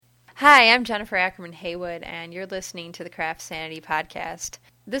Hi, I'm Jennifer Ackerman Haywood, and you're listening to the CraftSanity podcast.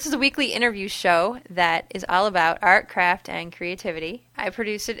 This is a weekly interview show that is all about art, craft, and creativity. I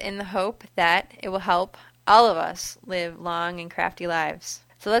produce it in the hope that it will help all of us live long and crafty lives.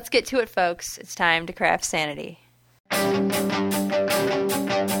 So let's get to it, folks. It's time to craft sanity.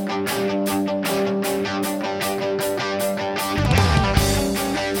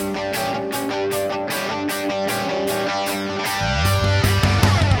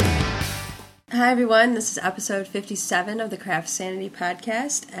 Hi everyone, this is episode 57 of the CraftSanity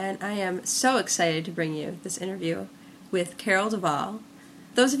podcast, and I am so excited to bring you this interview with Carol Duvall.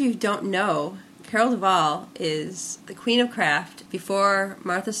 Those of you who don't know, Carol Duvall is the queen of craft. Before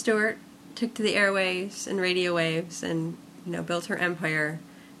Martha Stewart took to the airwaves and radio waves and built her empire,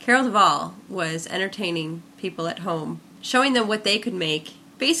 Carol Duvall was entertaining people at home, showing them what they could make,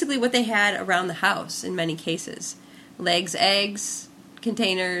 basically what they had around the house in many cases. Legs, eggs,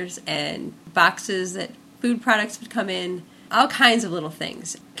 containers, and boxes that food products would come in, all kinds of little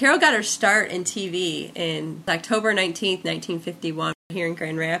things. Carol got her start in TV in October 19th, 1951, here in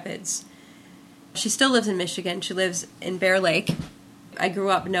Grand Rapids. She still lives in Michigan. She lives in Bear Lake. I grew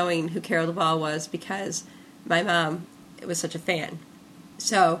up knowing who Carol Duvall was because my mom was such a fan.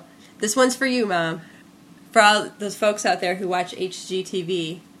 So this one's for you, Mom. For all those folks out there who watch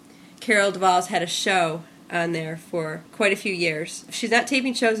HGTV, Carol Duvall's had a show on there for quite a few years. She's not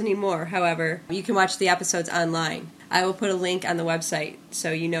taping shows anymore, however. You can watch the episodes online. I will put a link on the website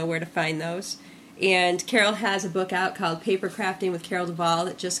so you know where to find those. And Carol has a book out called Paper Crafting with Carol Duvall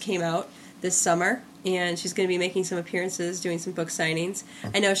that just came out this summer, and she's going to be making some appearances, doing some book signings.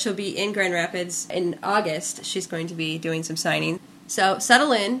 I know she'll be in Grand Rapids in August. She's going to be doing some signings. So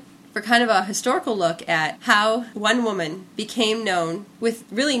settle in for kind of a historical look at how one woman became known, with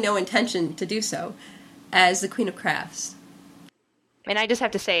really no intention to do so, as the Queen of Crafts. And I just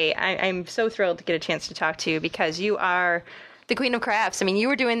have to say, I'm so thrilled to get a chance to talk to you because you are the Queen of Crafts. I mean, you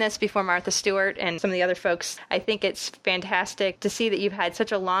were doing this before Martha Stewart and some of the other folks. I think it's fantastic to see that you've had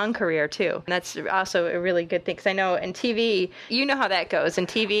such a long career, too. And that's also a really good thing, because I know in TV, you know how that goes. In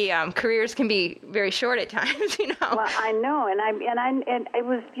TV, careers can be very short at times, Well, I know, and it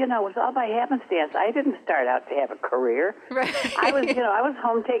was, it was all by happenstance. I didn't start out to have a career. Right. I was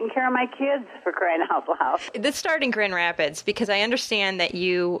home taking care of my kids, for crying out loud. This started in Grand Rapids because I understand that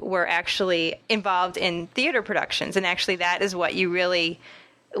you were actually involved in theater productions, and actually that is what you really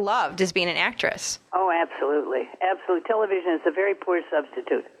loved, as being an actress. Oh, absolutely. Absolutely. Television is a very poor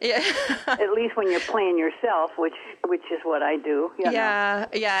substitute. Yeah. At least when you're playing yourself, which is what I do. Yeah,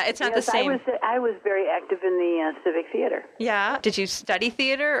 it's not the same. I was very active in the civic theater. Yeah. Did you study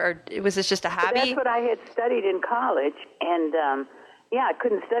theater, or was this just a hobby? That's what I had studied in college, and I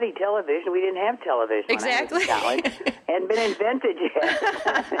couldn't study television. We didn't have television exactly. when I was in college. It hadn't been invented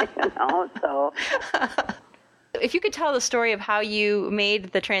yet, so... If you could tell the story of how you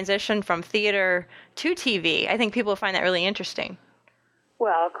made the transition from theater to TV, I think people will find that really interesting.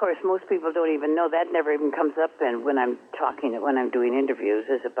 Well, of course, most people don't even know. That never even comes up when I'm doing interviews,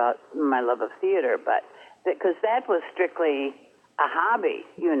 is about my love of theater. But because that was strictly a hobby,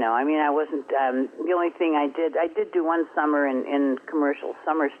 I mean, I wasn't, the only thing I did do one summer in commercial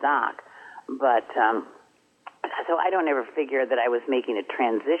summer stock. But, so I don't ever figure that I was making a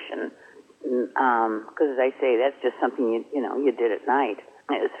transition. Because as I say, that's just something you did at night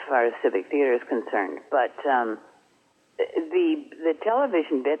as far as civic theater is concerned. But the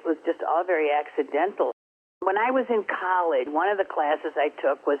television bit was just all very accidental. When I was in college, one of the classes I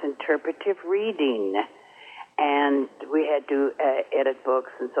took was interpretive reading, and we had to edit books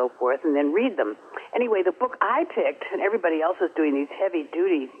and so forth, and then read them. Anyway, the book I picked, and everybody else was doing these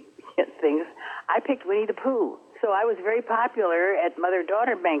heavy-duty things, I picked Winnie the Pooh. So I was very popular at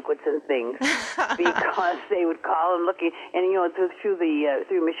mother-daughter banquets and things because they would call and looking, and through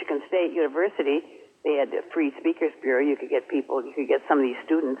Michigan State University, they had a free speakers bureau. You could get some of these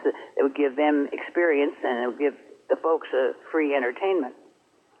students that would give them experience, and it would give the folks a free entertainment.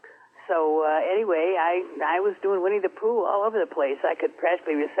 So anyway, I was doing Winnie the Pooh all over the place. I could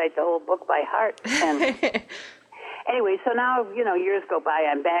practically recite the whole book by heart. And anyway, so now years go by.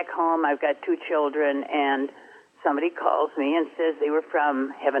 I'm back home. I've got 2 children, and somebody calls me and says they were from,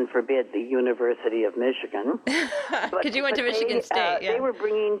 heaven forbid, the University of Michigan. Because you went to Michigan State, yeah. They were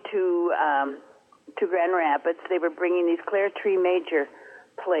bringing to Grand Rapids, they were bringing these Clare Tree Major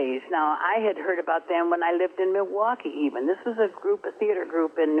plays. Now, I had heard about them when I lived in Milwaukee even. This was a theater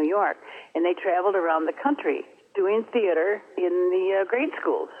group in New York, and they traveled around the country doing theater in the grade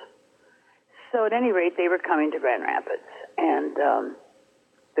schools. So at any rate, they were coming to Grand Rapids, and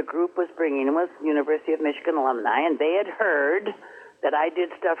the group was University of Michigan alumni, and they had heard that I did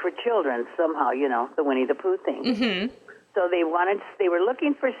stuff for children somehow, the Winnie the Pooh thing. Mm-hmm. So they were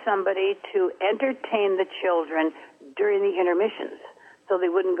looking for somebody to entertain the children during the intermissions so they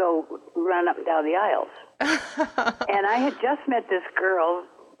wouldn't go run up and down the aisles. And I had just met this girl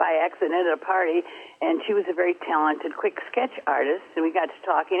by accident at a party, and she was a very talented, quick sketch artist, and we got to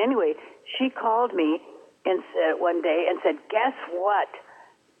talking. Anyway, she called me and said one day and said, guess what?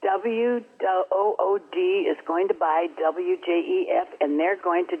 WOOD is going to buy WJEF, and they're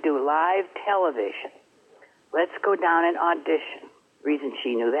going to do live television. Let's go down and audition. The reason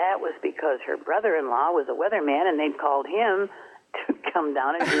she knew that was because her brother-in-law was a weatherman, and they'd called him to come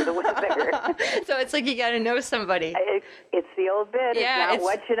down and do the weather. So it's like you got to know somebody. It's the old bit. Yeah, it's not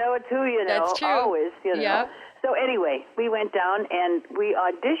what you know, it's who you know. That's true. Always, Yep. So anyway, we went down and we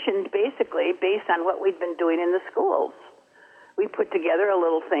auditioned basically based on what we'd been doing in the schools. We put together a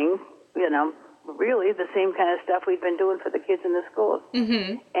little thing, really the same kind of stuff we'd been doing for the kids in the schools.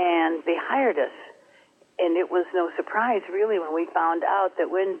 Mm-hmm. And they hired us. And it was no surprise, really, when we found out that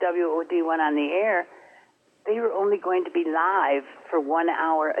when WOD went on the air, they were only going to be live for 1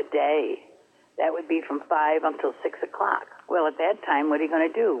 hour a day. That would be from 5 until 6 o'clock. Well, at that time, what are you going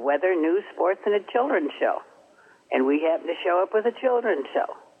to do? Weather, news, sports, and a children's show. And we happened to show up with a children's show.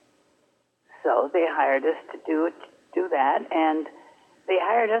 So they hired us to do that, and they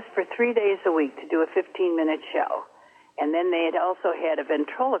hired us for 3 days a week to do a 15-minute show. And then they had also had a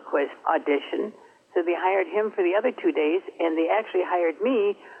ventriloquist audition, so they hired him for the other 2 days, and they actually hired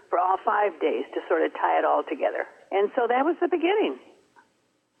me for all 5 days to sort of tie it all together. And so that was the beginning.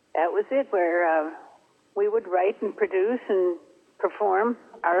 That was it, where we would write and produce and perform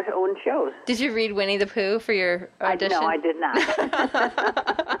our own shows. Did you read Winnie the Pooh for your audition? No, I did not.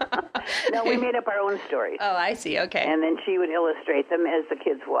 No, we made up our own stories. Oh, I see. Okay. And then she would illustrate them as the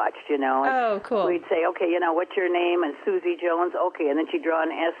kids watched, Oh, cool. We'd say, okay, what's your name? And Susie Jones, okay. And then she'd draw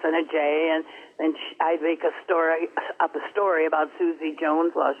an S and a J, and then I'd make a story about Susie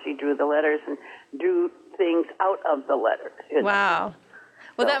Jones while she drew the letters and drew things out of the letters. Wow.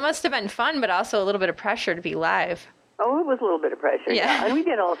 Well, that must have been fun, but also a little bit of pressure to be live. Oh, it was a little bit of pressure. Yeah. And we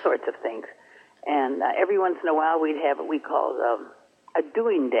did all sorts of things. And every once in a while we'd have what we called a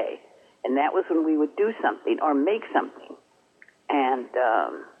doing day. And that was when we would do something or make something and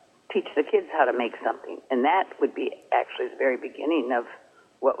teach the kids how to make something. And that would be actually the very beginning of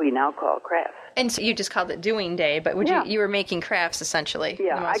what we now call crafts. And so you just called it doing day, but you were making crafts essentially.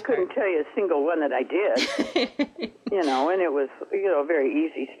 Yeah, I couldn't tell you a single one that I did. And it was, very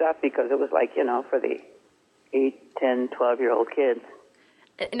easy stuff because it was like, for the 8, 10, 12-year-old kids.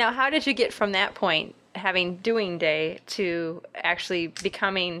 Now, how did you get from that point, having doing day, to actually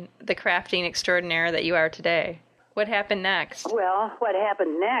becoming the crafting extraordinaire that you are today? What happened next? Well, what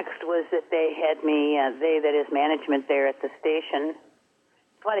happened next was that they had me, that is management there at the station.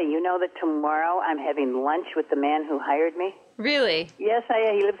 Funny, that tomorrow I'm having lunch with the man who hired me? Really? Yes,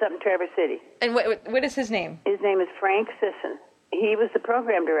 he lives up in Traverse City. And what is his name? His name is Frank Sisson. He was the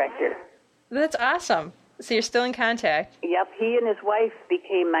program director. That's awesome. So you're still in contact? Yep. He and his wife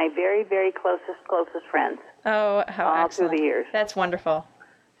became my very, very closest friends. Oh, how all excellent. Through the years. That's wonderful.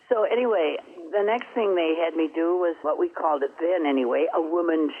 So anyway, the next thing they had me do was what we called it then anyway, a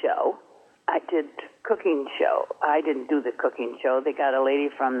woman show. I did cooking show. I didn't do the cooking show. They got a lady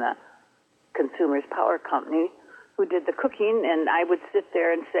from the Consumers Power Company who did the cooking, and I would sit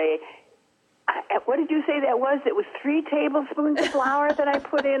there and say, what did you say that was? It was 3 tablespoons of flour that I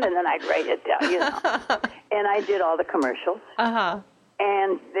put in, and then I'd write it down, And I did all the commercials. Uh-huh.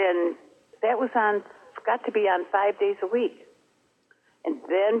 And then that was got to be on 5 days a week. And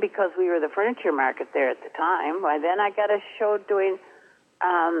then because we were the furniture market there at the time, then I got a show doing,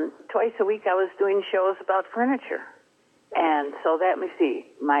 twice a week I was doing shows about furniture. And so let me see,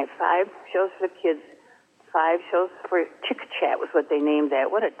 my 5 shows for the kids, 5 shows for Chick Chat was what they named that.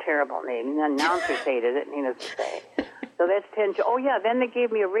 What a terrible name. The announcers hated it, needless to say. So that's 10 shows. Oh, yeah, then they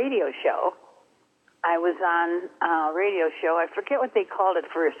gave me a radio show. I was on a radio show. I forget what they called it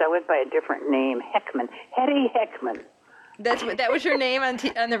first. I went by a different name, Heckman. Hetty Heckman. That was your name on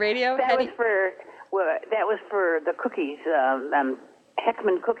the radio? That was for the cookies,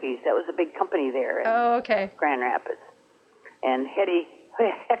 Heckman Cookies. That was a big company there in Grand Rapids. And Hetty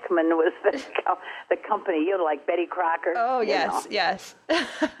Heckman was the company, like Betty Crocker. Oh, yes, yes.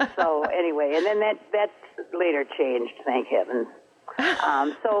 So anyway, and then that later changed, thank heavens.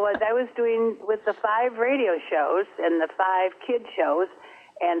 So I was doing with the 5 radio shows and the 5 kid shows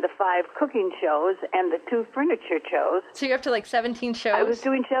and the 5 cooking shows and the 2 furniture shows. So you're up to 17 shows? I was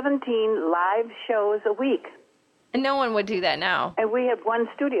doing 17 live shows a week. And no one would do that now. And we had 1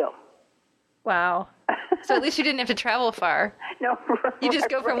 studio. Wow. So at least you didn't have to travel far. No, You just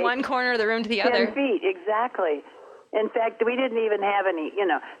go from one corner of the room to the other. 10 feet, exactly. In fact, we didn't even have any,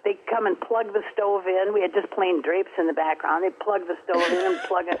 they'd come and plug the stove in. We had just plain drapes in the background. They'd plug the stove in and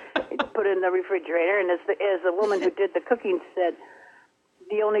put it in the refrigerator. And as the woman who did the cooking said,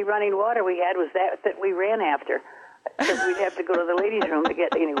 the only running water we had was that we ran after. Because we'd have to go to the ladies' room to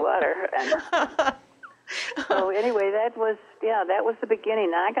get any water. And so anyway, that was the beginning.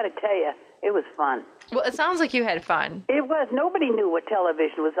 And I got to tell you, it was fun. Well, it sounds like you had fun. It was. Nobody knew what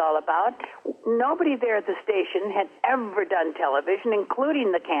television was all about. Nobody there at the station had ever done television,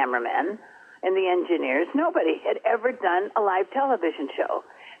 including the cameramen and the engineers. Nobody had ever done a live television show.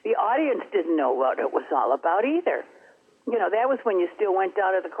 The audience didn't know what it was all about either. That was when you still went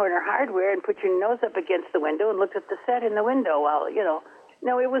down to the corner hardware and put your nose up against the window and looked at the set in the window while,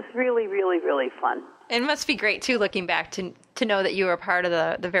 No, it was really, really, really fun. It must be great, too, looking back to know that you were part of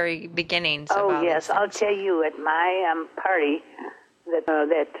the very beginnings. Oh, yes. I'll tell you, at my party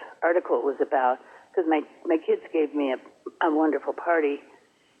that article was about, because my kids gave me a wonderful party,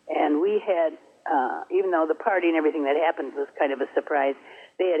 and we had, even though the party and everything that happened was kind of a surprise,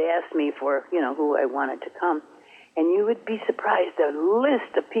 they had asked me for, who I wanted to come. And you would be surprised, the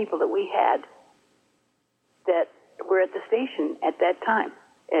list of people that we had that were at the station at that time,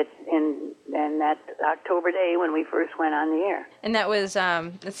 in that October day when we first went on the air. And that was,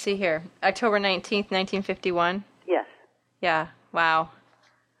 let's see here, October 19th, 1951? Yes. Yeah, wow.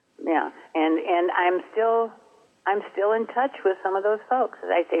 Yeah, and I'm still in touch with some of those folks. As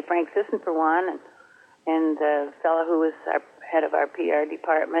I say, Frank Sisson for one, and the fellow who was our head of our PR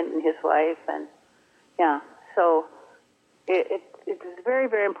department and his wife, and yeah, so it's a very,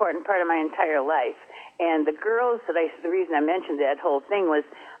 very important part of my entire life. And the girls the reason I mentioned that whole thing was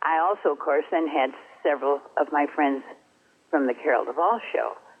I also, of course, then had several of my friends from the Carol Duvall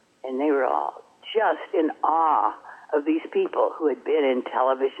show, and they were all just in awe of these people who had been in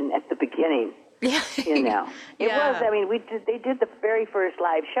television at the beginning. Yeah. It Yeah. was, they did the very first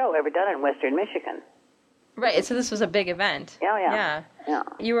live show ever done in Western Michigan. Right, so this was a big event. Yeah.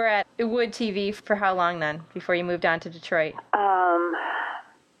 You were at Wood TV for how long then, before you moved on to Detroit?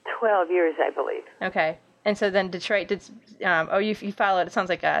 12 years, I believe. Okay. And so then Detroit did, you followed, it sounds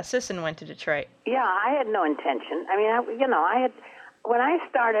like Sisson went to Detroit. Yeah, I had no intention. When I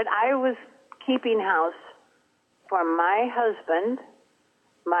started, I was keeping house for my husband,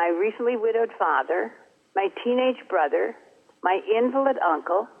 my recently widowed father, my teenage brother, my invalid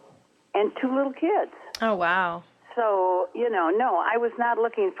uncle, and 2 little kids. Oh, wow. So, no, I was not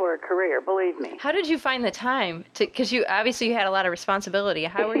looking for a career, believe me. How did you find the time? Because you had a lot of responsibility.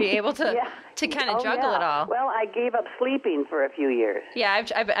 How were you able to kind of juggle it all? Well, I gave up sleeping for a few years. Yeah,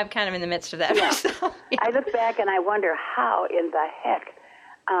 I'm kind of in the midst of that myself. Yeah. I look back and I wonder how in the heck.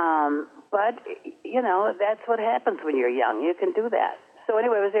 But, that's what happens when you're young. You can do that. So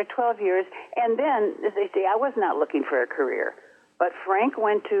anyway, I was there 12 years. And then, as they say, I was not looking for a career. But Frank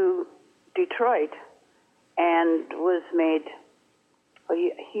went to Detroit and was made,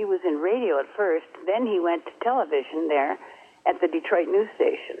 he was in radio at first, then he went to television there at the Detroit news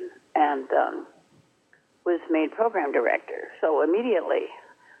station and was made program director. So immediately,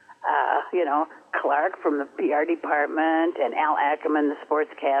 Clark from the PR department and Al Ackerman, the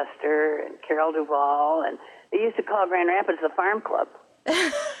sportscaster, and Carol Duvall, and they used to call Grand Rapids the Farm Club.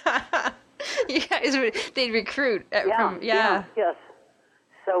 You guys, they'd recruit. Yes.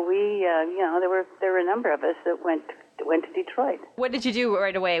 So we, there were a number of us that went to Detroit. What did you do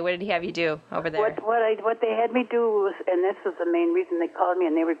right away? What did he have you do over there? What they had me do was, and this was the main reason they called me,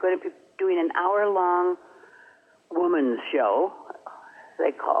 and they were going to be doing an hour-long women's show,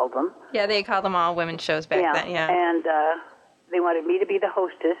 they called them. Yeah, they called them all women's shows back then, yeah. And they wanted me to be the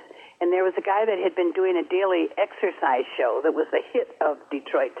hostess, and there was a guy that had been doing a daily exercise show that was a hit of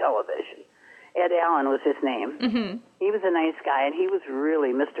Detroit television. Ed Allen was his name. Mm-hmm. He was a nice guy, and he was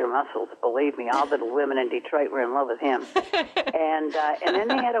really Mr. Muscles. Believe me, all the women in Detroit were in love with him. And then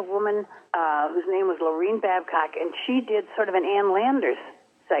they had a woman whose name was Lorene Babcock, and she did sort of an Ann Landers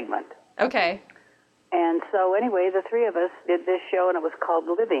segment. Okay. And so anyway, the 3 of us did this show, and it was called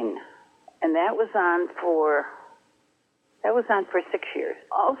Living, and that was on for 6 years.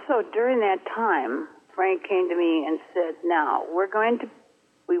 Also, during that time, Frank came to me and said, "Now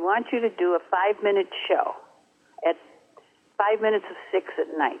we want you to do a 5-minute show at 5 minutes of 6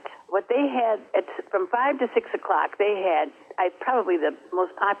 at night." What they had from 5 to 6 o'clock, they had probably the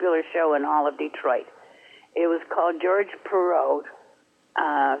most popular show in all of Detroit. It was called George Perot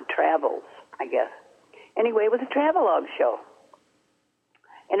Travels, I guess. Anyway, it was a travelogue show.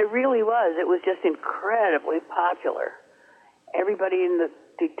 And it really was. It was just incredibly popular. Everybody in the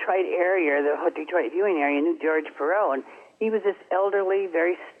Detroit area, the Detroit viewing area, knew George Perot, and he was this elderly,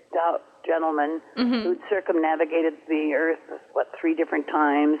 very stout gentleman who'd circumnavigated the earth, 3 different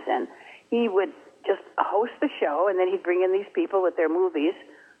times, and he would just host the show, and then he'd bring in these people with their movies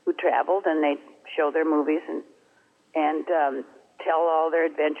who traveled, and they'd show their movies and tell all their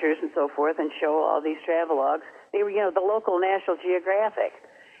adventures and so forth, and show all these travelogues. They were, the local National Geographic,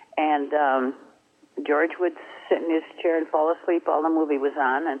 and George would sit in his chair and fall asleep while the movie was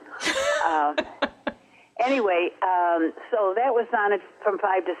on, and anyway, so that was on from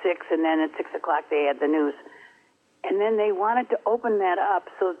 5 to 6, and then at 6 o'clock they had the news. And then they wanted to open that up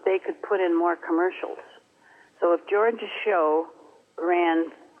so that they could put in more commercials. So if George's show ran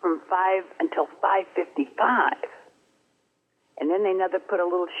from 5 until 5:55, and then they put a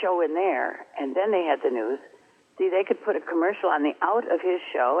little show in there, and then they had the news, see, they could put a commercial on the out of his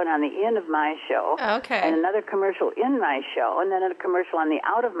show and on the in of my show, and another commercial in my show, and then a commercial on the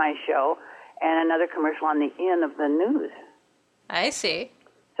out of my show, and another commercial on the in of the news. I see.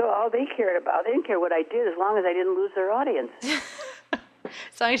 So all they cared about, they didn't care what I did as long as I didn't lose their audience.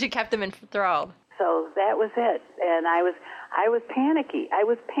 As long as you kept them enthralled. So that was it. And I was panicky. I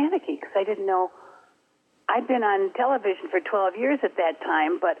was panicky because I didn't know. I'd been on television for 12 years at that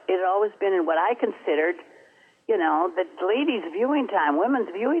time, but it had always been in what I considered, the ladies' viewing time, women's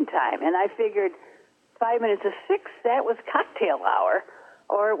viewing time. And I figured 5 minutes of 6, that was cocktail hour,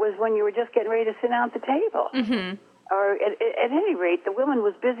 or it was when you were just getting ready to sit down at the table. Mm-hmm. Or at any rate, the woman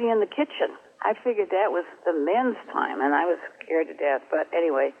was busy in the kitchen. I figured that was the men's time, and I was scared to death. But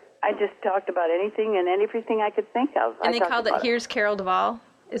anyway, I just talked about anything and everything I could think of. And they called it Here's Carol Duvall?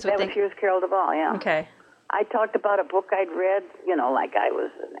 Was Here's Carol Duvall, yeah. Okay. I talked about a book I'd read, like I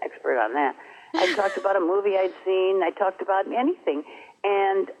was an expert on that. I talked about a movie I'd seen. I talked about anything.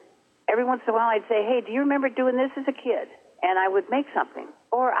 And every once in a while I'd say, hey, do you remember doing this as a kid? And I would make something.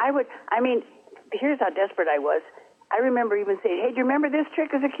 Or here's how desperate I was. I remember even saying, hey, do you remember this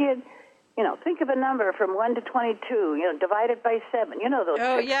trick as a kid? Think of a number from 1 to 22, divide it by 7. Those tricks.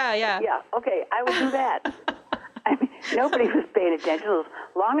 Oh, yeah. Yeah, okay, I would do that. Nobody was paying attention. As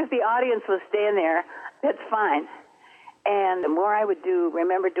long as the audience was staying there, that's fine. And the more I would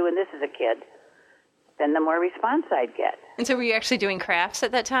remember doing this as a kid, then the more response I'd get. And so were you actually doing crafts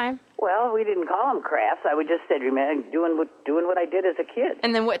at that time? Well, we didn't call them crafts. I would just say, remember, doing what I did as a kid.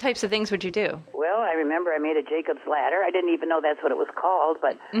 And then what types of things would you do? Well, I remember I made a Jacob's ladder. I didn't even know that's what it was called,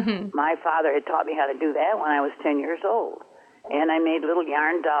 but my father had taught me how to do that when I was 10 years old. And I made little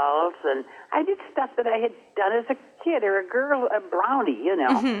yarn dolls, and I did stuff that I had done as a kid, or a brownie,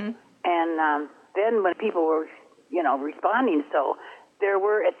 And then when people were, responding, so there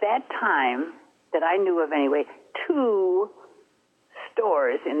were, at that time, that I knew of anyway, 2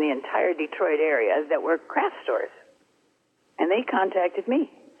 stores in the entire Detroit area that were craft stores. And they contacted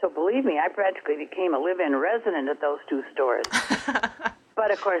me. So believe me, I practically became a live-in resident at those 2 stores.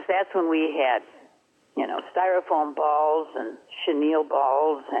 But, of course, that's when we had, styrofoam balls and chenille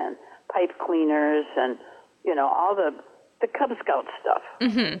balls and pipe cleaners and, all the Cub Scout stuff.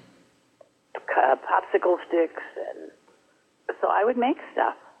 Mm-hmm. Popsicle sticks. And so I would make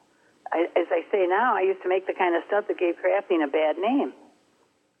stuff. As I say now, I used to make the kind of stuff that gave crafting a bad name.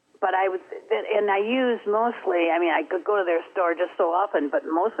 But I used mostly, I could go to their store just so often, but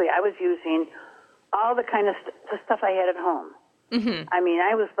mostly I was using all the kind of stuff I had at home. Mm-hmm.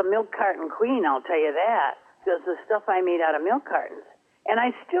 I was the milk carton queen, I'll tell you that, because the stuff I made out of milk cartons. And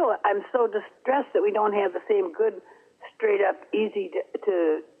I'm so distressed that we don't have the same good, straight up, easy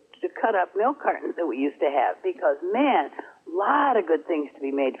to cut up milk cartons that we used to have, because, man, a lot of good things to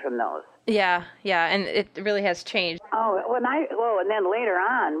be made from those. Yeah, and it really has changed. And then later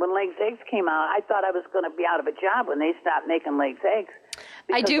on, when Legs Eggs came out, I thought I was going to be out of a job when they stopped making Legs Eggs.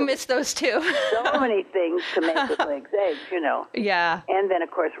 I do miss those too. So many things to make with Legs Eggs, Yeah. And then,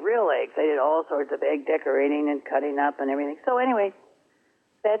 of course, real eggs. I did all sorts of egg decorating and cutting up and everything. So anyway,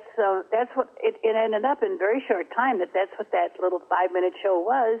 that's what it ended up in a very short time. That's what that little 5-minute show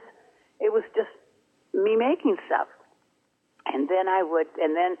was. It was just me making stuff. And then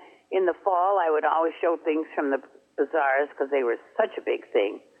in the fall, I would always show things from the bazaars, because they were such a big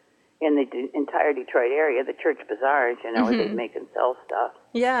thing in the entire Detroit area, the church bazaars, where they'd make and sell stuff.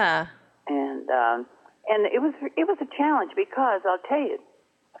 Yeah. And it was a challenge, because I'll tell you,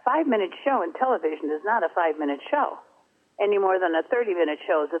 a 5-minute show in television is not a 5-minute show any more than a 30-minute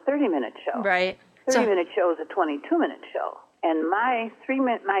show is a 30-minute show. Right. 30-minute show is a 22-minute show. And my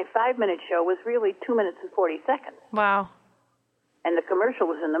 5-minute show was really 2 minutes and 40 seconds. Wow. And the commercial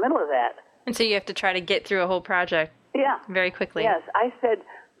was in the middle of that. And so you have to try to get through a whole project. Yeah. Very quickly. Yes. I said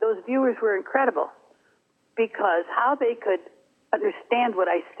those viewers were incredible, because how they could understand what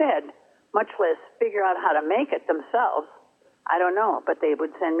I said, much less figure out how to make it themselves. I don't know, but they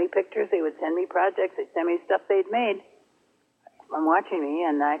would send me pictures, they would send me projects, they'd send me stuff they'd made from watching me,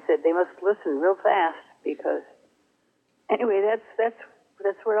 and I said they must listen real fast because, anyway, that's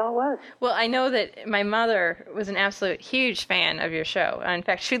where it all was. Well, I know that my mother was an absolute huge fan of your show. In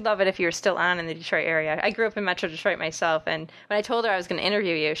fact, she'd love it if you were still on in the Detroit area. I grew up in Metro Detroit myself, and when I told her I was going to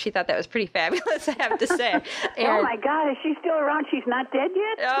interview you, she thought that was pretty fabulous, I have to say. And, oh, my God, is she still around? She's not dead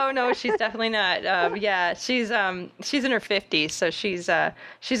yet? Oh, no, she's definitely not. Yeah, she's in her 50s, so she's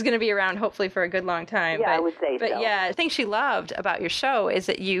going to be around hopefully for a good long time. Yeah, I would say so. But yeah, the thing she loved about your show is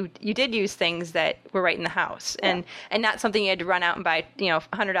that you did use things that were right in the house, and not something you had to run out and buy,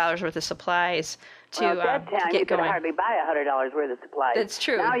 $100 worth of supplies to, well, at that time, to get you could going. hardly buy $100 worth of supplies. That's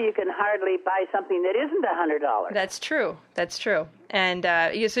true. Now you can hardly buy something that isn't $100. That's true. And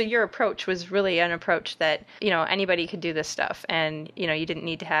so your approach was really an approach that, anybody could do this stuff. And, you didn't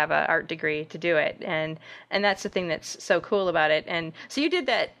need to have an art degree to do it. And that's the thing that's so cool about it. And so you did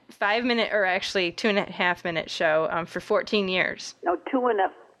that 5-minute, or actually 2.5-minute show for 14 years. No,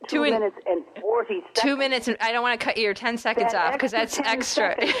 2 minutes and 40 seconds. 2 minutes, and I don't want to cut your 10 seconds off because that's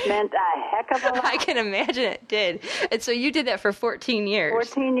extra. Meant a heck of a lot. I can imagine it did. And so you did that for 14 years.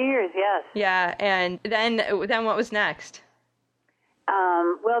 14 years, yes. Yeah, and then what was next?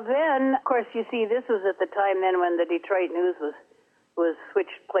 Well, then, of course, you see, this was at the time then when the Detroit News was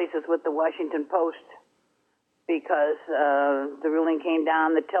switched places with the Washington Post because the ruling came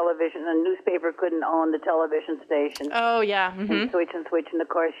down. The newspaper couldn't own the television station. Oh, yeah. Mm-hmm. And switch. And, of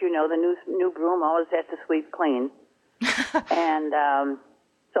course, the new broom always has to sweep clean. And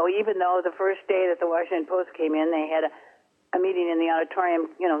so even though the first day that the Washington Post came in, they had a meeting in the auditorium,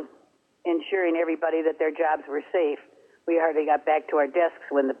 ensuring everybody that their jobs were safe. We hardly got back to our desks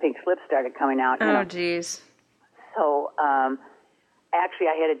when the pink slips started coming out. Oh, geez. So actually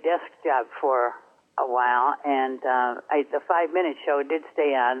I had a desk job for a while, and the 5-minute show did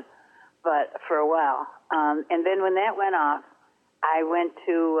stay on, but for a while. And then when that went off, I went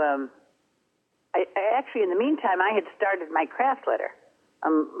to, I actually, in the meantime, I had started my craft letter, a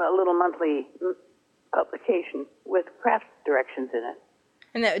little monthly publication with craft directions in it.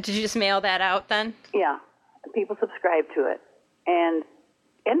 And did you just mail that out then? Yeah. People subscribed to it, and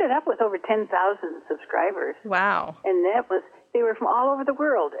ended up with over 10,000 subscribers. Wow. And they were from all over the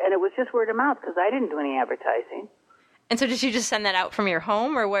world, and it was just word of mouth because I didn't do any advertising. And so did you just send that out from your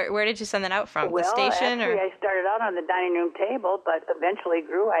home, or where did you send that out from? Well, the station? Actually, I started out on the dining room table, but eventually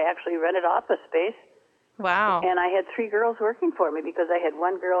grew. I actually rented office space. Wow. And I had 3 girls working for me because I had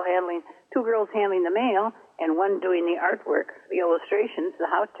 2 girls handling the mail, and one doing the artwork, the illustrations, the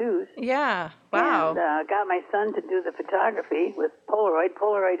how-tos. Yeah, wow. And got my son to do the photography with Polaroid.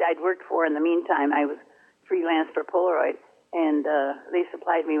 Polaroid I'd worked for in the meantime. I was freelance for Polaroid, and they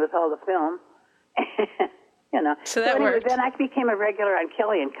supplied me with all the film. So that anyway, worked. Then I became a regular on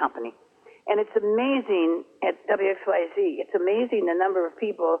Kelly and Company. And it's amazing at WXYZ. It's amazing the number of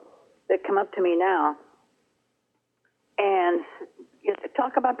people that come up to me now and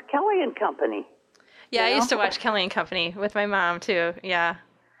talk about the Kelly and Company. Yeah, I used to watch Kelly and Company with my mom too. Yeah,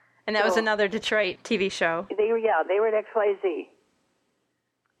 and that was another Detroit TV show. They were at XYZ,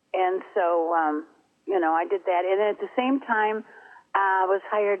 and so I did that. And at the same time, I was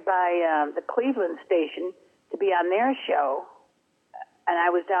hired by the Cleveland station to be on their show, and I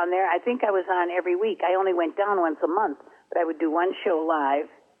was down there. I think I was on every week. I only went down once a month, but I would do one show live,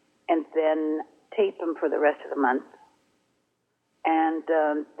 and then tape them for the rest of the month. And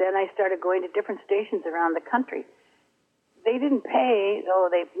then I started going to different stations around the country. They didn't pay,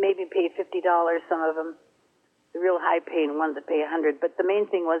 they maybe paid $50, some of them. The real high-paying ones that pay $100. But the main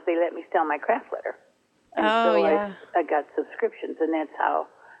thing was they let me sell my craft letter. And yeah. I got subscriptions, and that's how.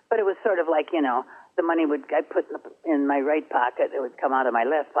 But it was sort of like, the money I put in my right pocket, it would come out of my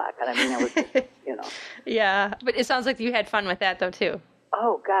left pocket. I mean, it was just, Yeah, but it sounds like you had fun with that, though, too.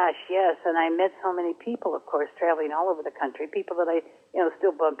 Oh, gosh, yes. And I met so many people, of course, traveling all over the country, people that I,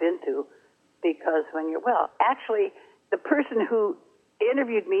 still bump into because actually, the person who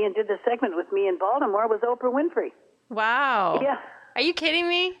interviewed me and did the segment with me in Baltimore was Oprah Winfrey. Wow. Yeah. Are you kidding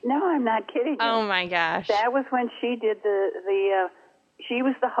me? No, I'm not kidding you. Oh, my gosh. That was when she did she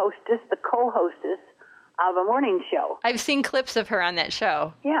was the hostess, the co-hostess of a morning show. I've seen clips of her on that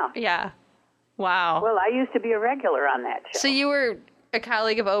show. Yeah. Yeah. Wow. Well, I used to be a regular on that show. So you were a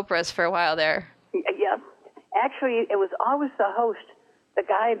colleague of Oprah's for a while there. Yeah. Actually, it was always the host, the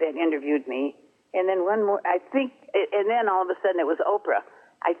guy that interviewed me, and then one more, I think, and then all of a sudden it was Oprah.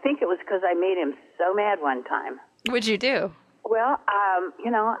 I think it was because I made him so mad one time. What'd you do? Well,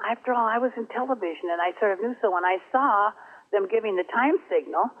 after all, I was in television, and I sort of knew, so when I saw them giving the time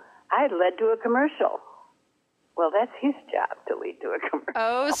signal, I had led to a commercial. Well, that's his job to lead to a commercial.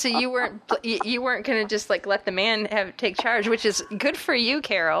 Oh, so you weren't going to just like let the man take charge, which is good for you,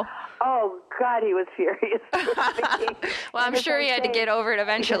 Carol. Oh God, he was furious. Well, I'm sure he had to get over it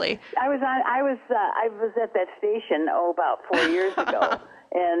eventually. I was at that station about 4 years ago,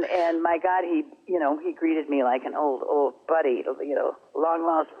 and my God, he greeted me like an old buddy, long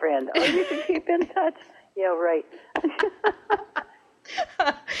lost friend. Oh, you should keep in touch. Yeah, right.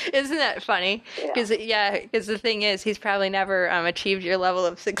 Isn't that funny? Because the thing is, he's probably never achieved your level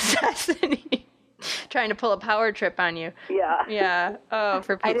of success, and trying to pull a power trip on you. Yeah. Yeah. Oh,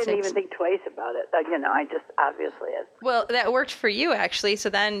 for Pete's I didn't sakes. even think twice about it. I just obviously. Well, that worked for you, actually. So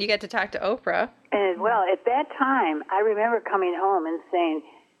then you get to talk to Oprah. And, well, at that time, I remember coming home and saying,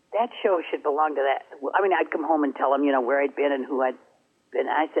 that show should belong to that. I mean, I'd come home and tell them, where I'd been and who I'd been.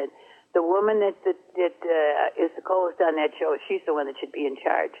 I said, the woman that is the co-host on that show, she's the one that should be in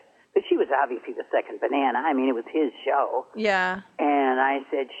charge. But she was obviously the second banana. I mean, it was his show. Yeah. And I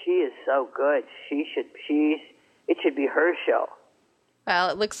said, she is so good. It should be her show. Well,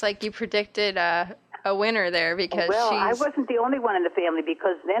 it looks like you predicted a winner there because I wasn't the only one in the family,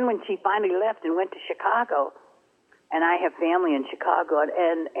 because then when she finally left and went to Chicago, and I have family in Chicago,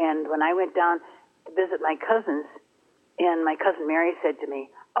 and when I went down to visit my cousins, and my cousin Mary said to me,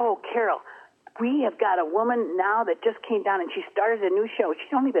 "Oh, Carol, we have got a woman now that just came down, and she started a new show.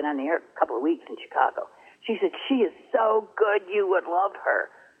 She's only been on the air a couple of weeks in Chicago." She said, "She is so good, you would love her."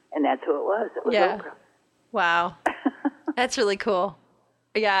 And that's who it was. It was Oprah. Wow. That's really cool.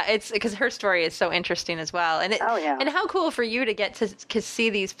 Yeah, it's because her story is so interesting as well. And and how cool for you to get to see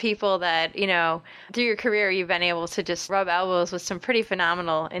these people that, through your career, you've been able to just rub elbows with some pretty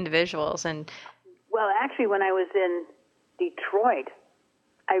phenomenal individuals. And well, actually, when I was in Detroit,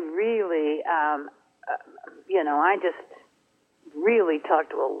 I really, I just really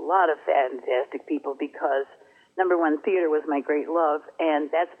talked to a lot of fantastic people because, number one, theater was my great love, and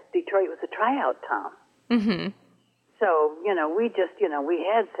Detroit was a tryout town. Mm-hmm. So, we just, we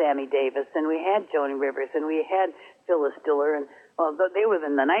had Sammy Davis, and we had Joni Rivers, and we had Phyllis Diller, and, well, they were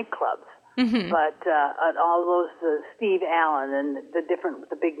in the nightclubs. Mm-hmm. But all those Steve Allen and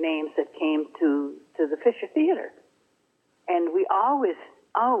the big names that came to the Fisher Theater. And we always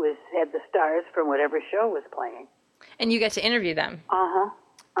had the stars from whatever show was playing. And you get to interview them. Uh-huh.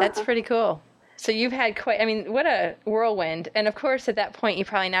 That's pretty cool. So you've had what a whirlwind. And of course, at that point, you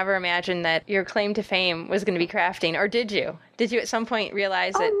probably never imagined that your claim to fame was going to be crafting. Or did you? Did you at some point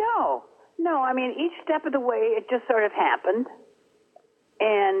realize it? Oh, no. I mean, each step of the way, it just sort of happened.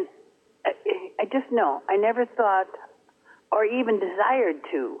 And I just know. I never thought or even desired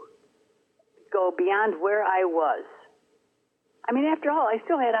to go beyond where I was. I mean, after all, I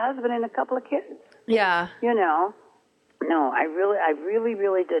still had a husband and a couple of kids. Yeah. No, I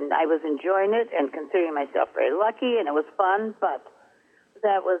really didn't. I was enjoying it and considering myself very lucky, and it was fun, but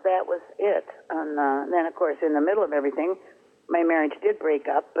that was it. And then, of course, in the middle of everything, my marriage did break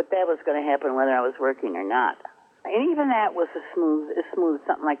up, but that was going to happen whether I was working or not. And even that was as smooth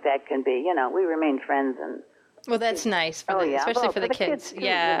something like that can be. We remained friends. And well, that's nice, especially for the kids. Too,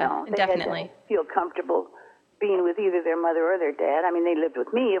 yeah, they definitely. Had to feel comfortable being with either their mother or their dad. I mean, they lived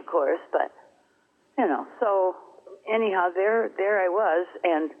with me, of course, but, so anyhow, there I was,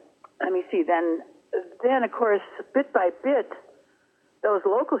 and let me see, then, of course, bit by bit, those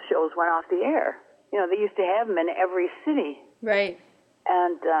local shows went off the air. They used to have them in every city. Right.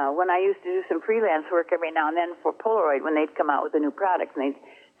 And when I used to do some freelance work every now and then for Polaroid, when they'd come out with a new product, and they'd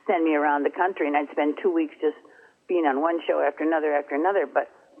send me around the country, and I'd spend 2 weeks just being on one show after another, but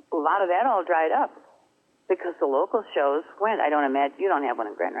a lot of that all dried up. Because the local shows went. I don't imagine, you don't have one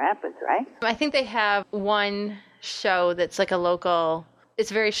in Grand Rapids, right? I think they have one show that's like a local,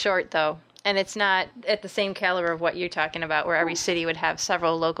 it's very short though, and it's not at the same caliber of what you're talking about, where every city would have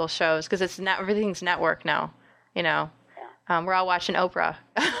several local shows, because it's not, everything's network now, Yeah. We're all watching Oprah.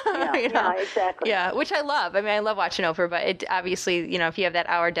 Yeah, exactly. Yeah, which I love. I mean, I love watching Oprah, but it obviously, if you have that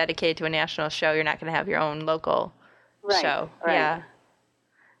hour dedicated to a national show, you're not going to have your own local show. Right. Yeah.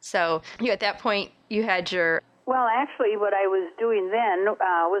 So at that point, you had your... Well, actually, what I was doing then what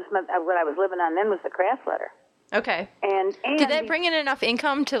I was living on then was the craft letter. Okay. And did that bring in enough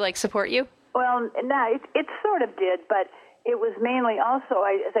income to support you? Well, no, it sort of did, but it was mainly also,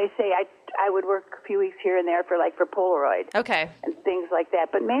 as I say, I would work a few weeks here and there for Polaroid. Okay. And things like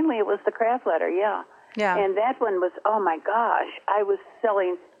that, but mainly it was the craft letter, yeah. Yeah. And that one was, oh my gosh, I was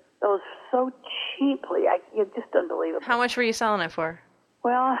selling those so cheaply, it's just unbelievable. How much were you selling it for?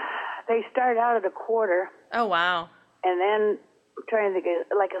 Well, they started out at $25. Oh, wow. And then I'm trying to think,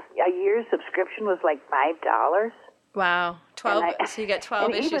 a year's subscription was $5. Wow. 12. So you got 12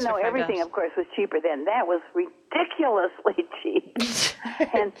 and issues even though for $5. everything, of course, was cheaper then, that was ridiculously cheap.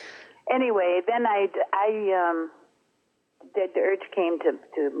 And anyway, then the urge came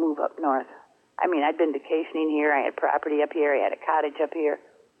to move up north. I mean, I'd been vacationing here. I had property up here. I had a cottage up here.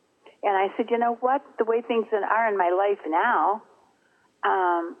 And I said, you know what? The way things are in my life now,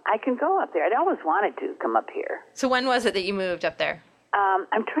 I can go up there. I'd always wanted to come up here. So when was it that you moved up there?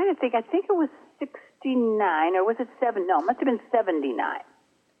 I'm trying to think. I think it was 69, or was it 7? No, it must have been 79.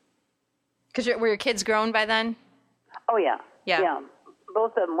 Because were your kids grown by then? Oh, yeah. Yeah.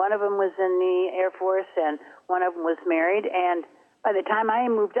 Both of them. One of them was in the Air Force, and one of them was married. And by the time I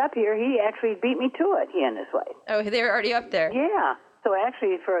moved up here, he actually beat me to it, he and his wife. Oh, they were already up there. Yeah. So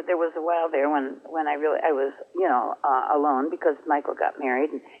actually, there was a while there when I was alone because Michael got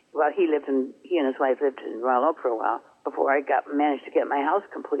married, and he and his wife lived in Royal Oak for a while before I managed to get my house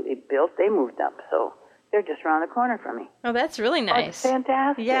completely built. They moved up, so they're just around the corner from me. Oh, that's really nice. Oh, it's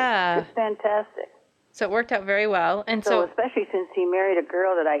fantastic. Yeah, it's fantastic. So it worked out very well, and so especially since he married a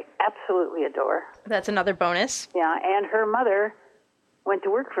girl that I absolutely adore. That's another bonus. Yeah, and her mother went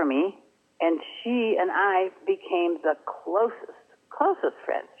to work for me, and she and I became the closest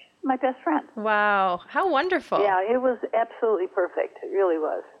friends. She's my best friend. Wow, how wonderful. Yeah, it was absolutely perfect. It really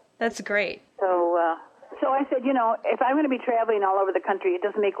was. That's great. So I said, if I'm going to be traveling all over the country, it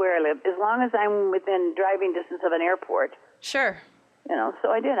doesn't make where I live, as long as I'm within driving distance of an airport. Sure. So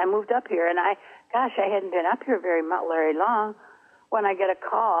I did. I moved up here, and I hadn't been up here very long when I get a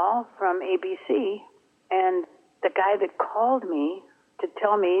call from ABC, and the guy that called me to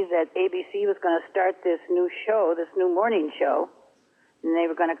tell me that ABC was going to start this new show, this new morning show, and they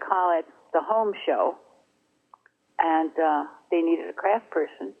were going to call it The Home Show, and they needed a craft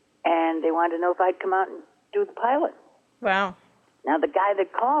person, and they wanted to know if I'd come out and do the pilot. Wow. Now, the guy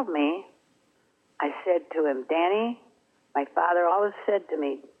that called me, I said to him, Danny, my father always said to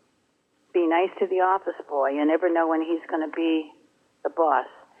me, be nice to the office boy. You never know when he's going to be the boss.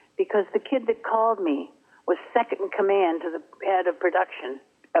 Because the kid that called me was second in command to the head of production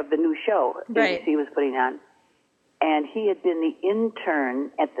of the new show ABC was putting on. And he had been the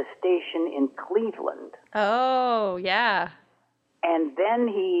intern at the station in Cleveland. Oh, yeah. And then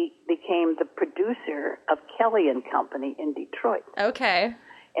he became the producer of Kelly and Company in Detroit. Okay.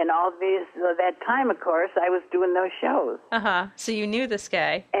 And that time, of course, I was doing those shows. Uh-huh. So you knew this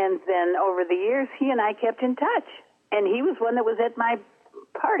guy. And then over the years, he and I kept in touch. And he was one that was at my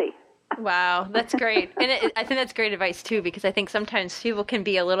party. Wow, that's great. And I think that's great advice, too, because I think sometimes people can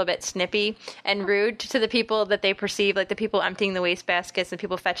be a little bit snippy and rude to the people that they perceive, like the people emptying the waste baskets and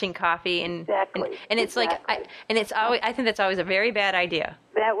people fetching coffee. Exactly. And it's exactly. I think that's always a very bad idea.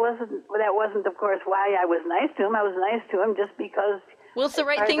 That wasn't, of course, why I was nice to him. I was nice to him just because... Well, it's the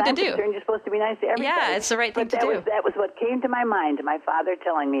right thing to do. You're supposed to be nice to everybody. Yeah, it's the right thing to do. That was what came to my mind, my father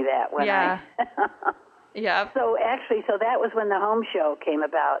telling me that. Yeah. So that was when the home show came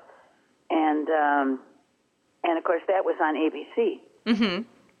about. And of course, that was on ABC. Mm-hmm.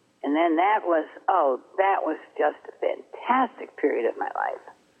 And then that was just a fantastic period of my life.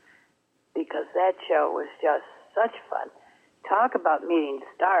 Because that show was just such fun. Talk about meeting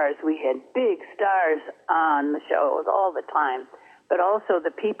stars. We had big stars on the show all the time. But also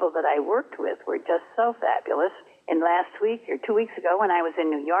the people that I worked with were just so fabulous. And last week or 2 weeks ago when I was in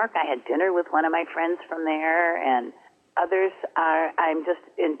New York, I had dinner with one of my friends from there, and others I'm just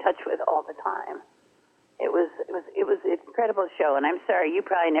in touch with all the time. It was an incredible show, and I'm sorry, you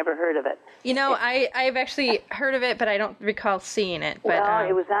probably never heard of it. I've actually heard of it, but I don't recall seeing it. But, well,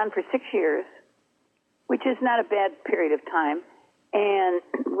 it was on for 6 years, which is not a bad period of time. And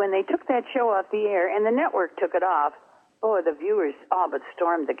when they took that show off the air, and the network took it off, the viewers all but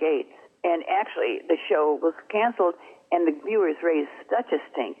stormed the gates. And actually, the show was canceled, and the viewers raised such a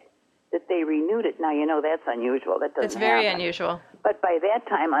stink that they renewed it. Now, that's unusual. That doesn't happen. It's very unusual. But by that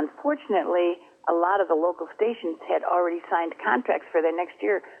time, unfortunately, a lot of the local stations had already signed contracts for their next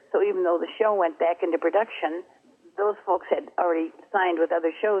year. So even though the show went back into production, those folks had already signed with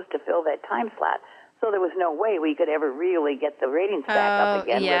other shows to fill that time slot. So there was no way we could ever really get the ratings back up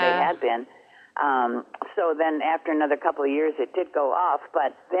again where they had been. So then after another couple of years, it did go off.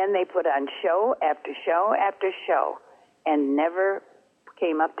 But then they put on show after show after show and never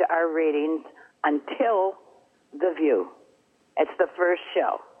came up to our ratings until The View. It's the first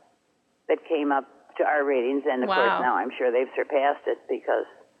show that came up to our ratings. And, of course, now I'm sure they've surpassed it because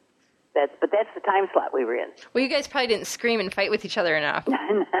that's the time slot we were in. Well, you guys probably didn't scream and fight with each other enough.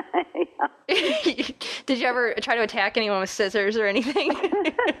 Did you ever try to attack anyone with scissors or anything?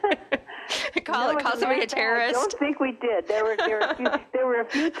 call somebody a terrorist? I don't think we did. There were a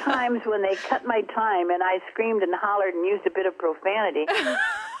few times when they cut my time, and I screamed and hollered and used a bit of profanity.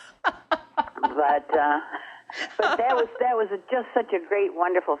 But that was just such a great,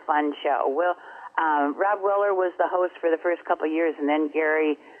 wonderful, fun show. Well, Rob Weller was the host for the first couple of years, and then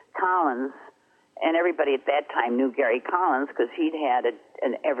Gary Collins. And everybody at that time knew Gary Collins because he'd had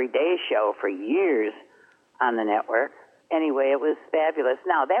an everyday show for years on the network. Anyway, it was fabulous.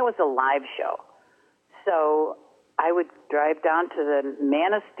 Now, that was a live show. So I would drive down to the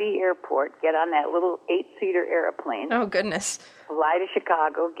Manistee Airport, get on that little 8-seater airplane. Oh, goodness. Fly to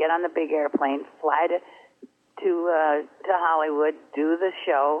Chicago, get on the big airplane, fly to Hollywood, do the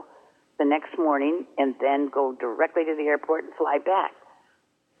show the next morning, and then go directly to the airport and fly back.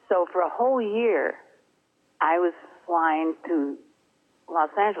 So for a whole year, I was flying to Los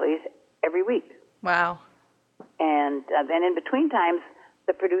Angeles every week. Wow. And then in between times,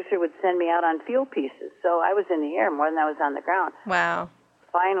 the producer would send me out on field pieces. So I was in the air more than I was on the ground. Wow.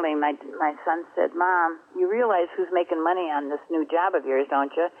 Finally, my son said, Mom, you realize who's making money on this new job of yours,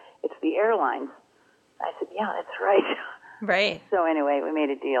 don't you? It's the airlines. I said, yeah, that's right. Right. So anyway, we made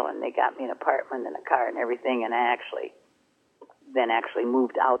a deal, and they got me an apartment and a car and everything, and I actually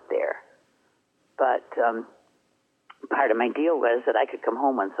moved out there. But part of my deal was that I could come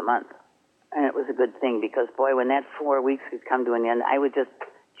home once a month. And it was a good thing because, boy, when that 4 weeks could come to an end, I was just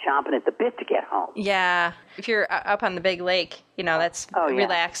chomping at the bit to get home. Yeah. If you're up on the big lake, that's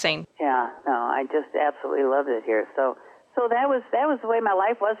relaxing. Yeah. No, I just absolutely loved it here. So that was the way my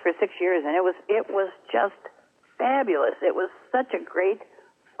life was for 6 years, and it was just fabulous. It was such a great,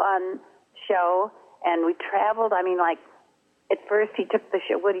 fun show, and we traveled. I mean, like, at first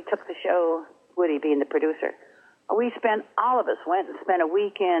Woody took the show, Woody being the producer. All of us went and spent a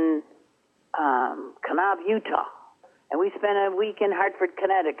week in Kanab, Utah. And we spent a week in Hartford,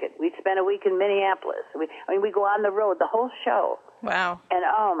 Connecticut. We spent a week in Minneapolis. We go on the road, the whole show. Wow. And,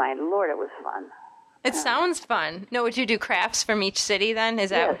 oh, my Lord, it was fun. It sounds fun. No, would you do crafts from each city then?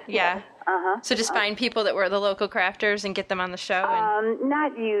 Is that, yes, yeah. Yes. Uh-huh. So just find people that were the local crafters and get them on the show?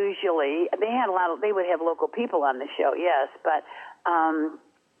 Not usually. They would have local people on the show, yes. But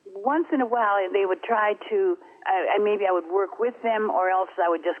once in a while, they would try to, maybe I would work with them, or else I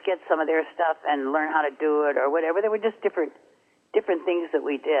would just get some of their stuff and learn how to do it or whatever. There were just different things that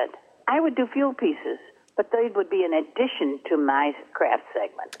we did. I would do field pieces, but they would be in addition to my craft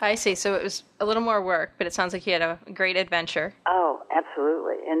segment. I see. So it was a little more work, but it sounds like you had a great adventure. Oh,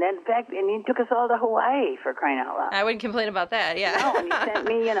 absolutely. And in fact, he took us all to Hawaii, for crying out loud. I wouldn't complain about that, yeah. No, and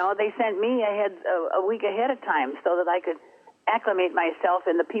they sent me ahead a week ahead of time so that I could acclimate myself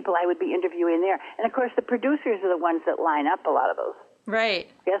and the people I would be interviewing there. And, of course, the producers are the ones that line up a lot of those right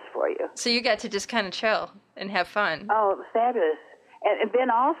guests for you. So you got to just kind of chill and have fun. Oh, it was fabulous. And then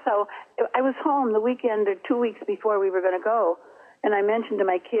also, I was home the weekend or 2 weeks before we were going to go, and I mentioned to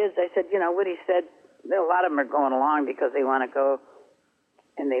my kids, I said, Woody said, a lot of them are going along because they want to go.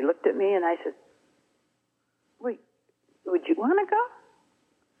 And they looked at me, and I said, wait, would you want to go?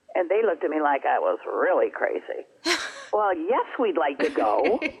 And they looked at me like I was really crazy. Well, yes, we'd like to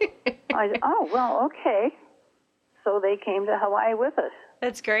go. I said, oh, well, okay. So they came to Hawaii with us.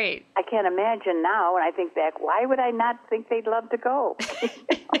 That's great. I can't imagine now, when I think back, why would I not think they'd love to go?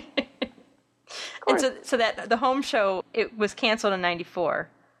 And so that the home show, it was canceled in 94.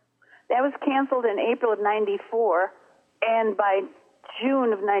 That was canceled in April of 94, and by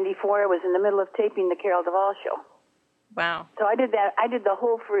June of 94, I was in the middle of taping the Carol Duvall show. Wow. So I did that. I did the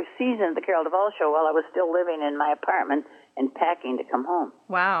whole first season of the Carol Duvall show while I was still living in my apartment and packing to come home.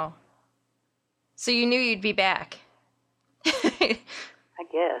 Wow. So you knew you'd be back. I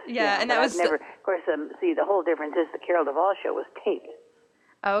guess. Yeah, and that was never. Of course, the whole difference is the Carol Duvall show was taped.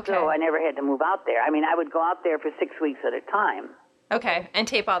 Okay. So I never had to move out there. I mean, I would go out there for 6 weeks at a time. Okay, and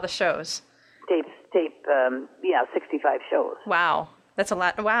tape all the shows. Tape, 65 shows. Wow, that's a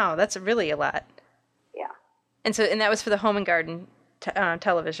lot. Wow, that's really a lot. Yeah. And that was for the Home and Garden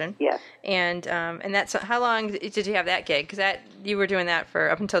television. Yes. And that's how long did you have that gig? Because you were doing that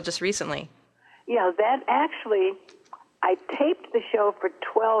for up until just recently. Yeah, that actually, I taped the show for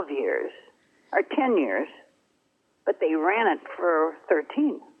 12 years, or 10 years, but they ran it for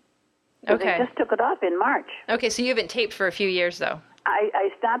 13. So okay. They just took it off in March. Okay, so you haven't taped for a few years, though. I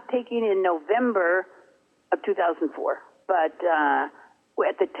stopped taking in November of 2004. But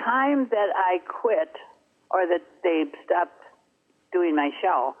at the time that I quit, or that they stopped doing my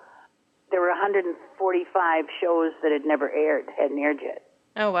show, there were 145 shows that hadn't aired yet.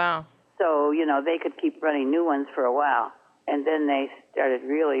 Oh, wow. So, they could keep running new ones for a while. And then they started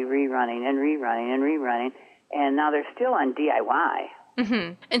really rerunning, and now they're still on DIY.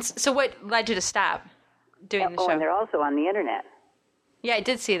 Mm-hmm. And so what led you to stop doing the show? Oh, and they're also on the internet. Yeah, I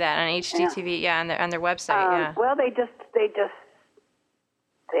did see that on HGTV. Yeah, on their website. Yeah. Well, they just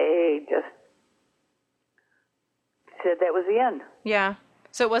said that was the end. Yeah.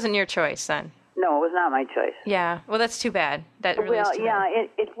 So it wasn't your choice then. No, it was not my choice. Yeah. Well, that's too bad. That really is too bad.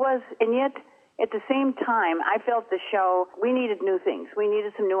 It was, and yet at the same time, I felt the show. We needed new things. We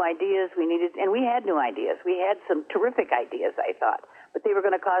needed some new ideas. And we had new ideas. We had some terrific ideas, I thought, but they were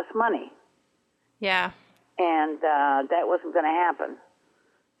going to cost money. Yeah. And that wasn't going to happen.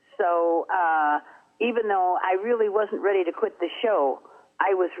 So even though I really wasn't ready to quit the show,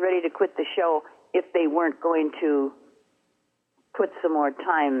 I was ready to quit the show if they weren't going to put some more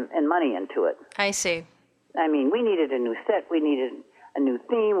time and money into it. I see. I mean, we needed a new set. We needed a new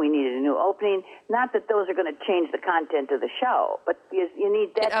theme. We needed a new opening. Not that those are going to change the content of the show, but you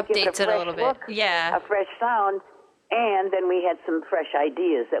need that to give it a fresh look, yeah, a fresh sound. And then we had some fresh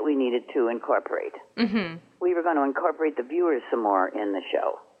ideas that we needed to incorporate. Mm-hmm. We were going to incorporate the viewers some more in the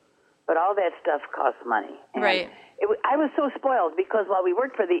show. But all that stuff costs money. And right. I was so spoiled because while we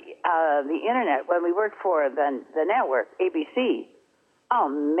worked for the internet, when we worked for the network, ABC, oh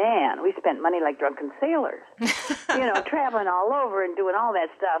man, we spent money like drunken sailors. Traveling all over and doing all that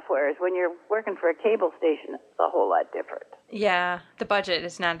stuff. Whereas when you're working for a cable station, it's a whole lot different. Yeah, the budget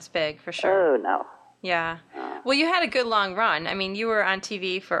is not as big for sure. Oh no. Yeah. Well, you had a good long run. I mean, you were on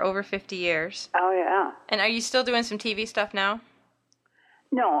TV for over 50 years. Oh yeah. And are you still doing some TV stuff now?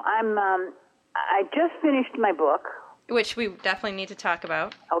 No, I just finished my book, which we definitely need to talk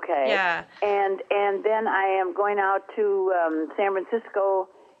about. Okay. Yeah. And then I am going out to San Francisco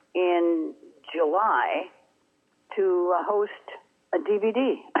in July to host a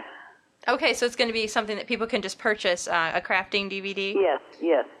DVD. Okay, so it's going to be something that people can just purchase, a crafting DVD?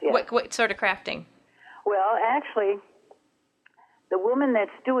 Yes. What sort of crafting? Well, actually, the woman that's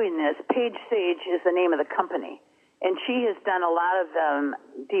doing this, Paige Sage, is the name of the company. And she has done a lot of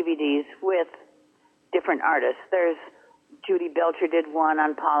DVDs with different artists. There's Judy Belcher did one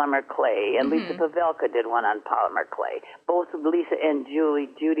on polymer clay, and Lisa Pavelka did one on polymer clay. Both Lisa and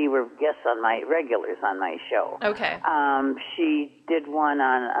Judy were guests on regulars on my show. Okay. She did one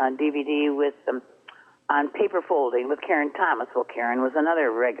on DVD with on paper folding with Karen Thomas. Well, Karen was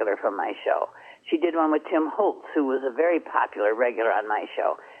another regular from my show. She did one with Tim Holtz, who was a very popular regular on my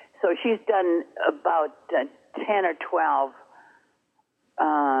show. So she's done about 10 or 12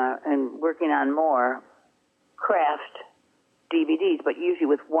 and working on more craft DVDs, but usually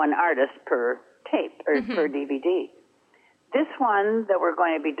with one artist per tape or per DVD. This one that we're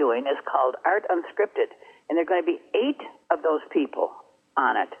going to be doing is called Art Unscripted, and there are going to be 8 of those people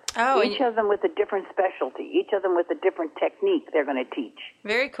on it. Oh, each of them with a different specialty, each of them with a different technique they're going to teach.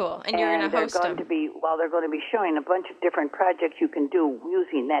 Very cool. And you're going to host them. They're going to be showing a bunch of different projects you can do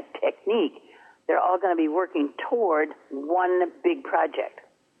using that technique. They're all going to be working toward one big project.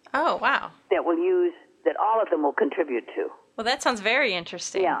 Oh, wow. That all of them will contribute to. Well, that sounds very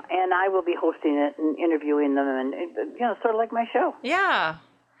interesting. Yeah, and I will be hosting it and interviewing them, and sort of like my show. Yeah.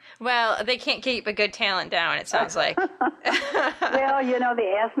 Well, they can't keep a good talent down, it sounds like. Well,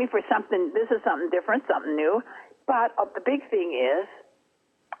 they asked me for something. This is something different, something new. But the big thing is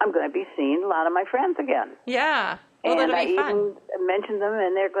I'm going to be seeing a lot of my friends again. Yeah. Well, that'll be fun. I even mentioned them,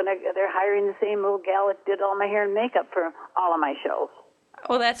 and they're hiring the same little gal that did all my hair and makeup for all of my shows.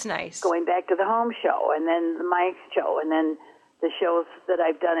 Well, that's nice. Going back to the home show, and then the Mike show, and then the shows that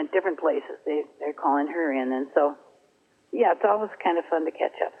I've done at different places. They're calling her in, and so, yeah, it's always kind of fun to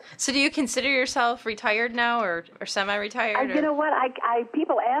catch up. So do you consider yourself retired now or semi-retired? You know what?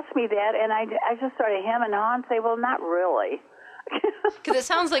 People ask me that, and I just sort of hem and haw and say, well, not really. Because it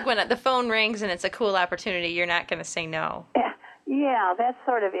sounds like when the phone rings and it's a cool opportunity, you're not going to say no. Yeah, that's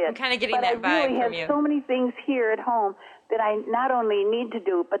sort of it. I'm kind of getting that vibe from you. But I really have so many things here at home that I not only need to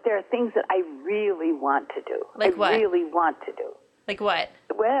do, but there are things that I really want to do. Like what? I really want to do. Like what?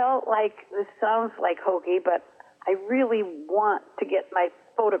 Well, this sounds like hokey, but I really want to get my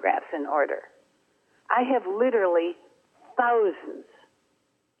photographs in order. I have literally thousands.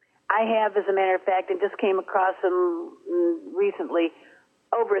 I have, as a matter of fact, and just came across them recently,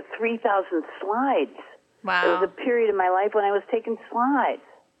 over 3,000 slides. Wow. There was a period in my life when I was taking slides.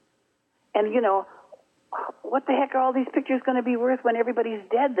 And, what the heck are all these pictures going to be worth when everybody's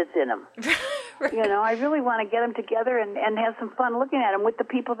dead that's in them? Right. I really want to get them together and have some fun looking at them with the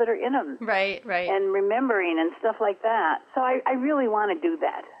people that are in them. Right. And remembering and stuff like that. So I really want to do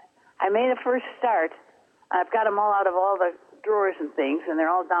that. I made a first start. I've got them all out of all the drawers and things, and they're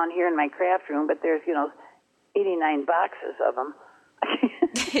all down here in my craft room, but there's, 89 boxes of them.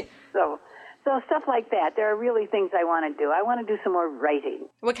 So So stuff like that. There are really things I want to do. I want to do some more writing.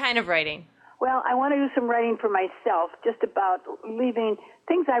 What kind of writing? Well, I want to do some writing for myself, just about leaving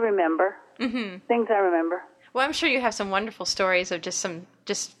things I remember. Mm-hmm. Things I remember. Well, I'm sure you have some wonderful stories of just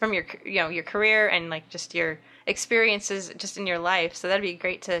from your your career and like just your experiences just in your life. So that'd be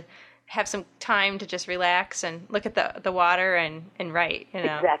great to have some time to just relax and look at the water and write,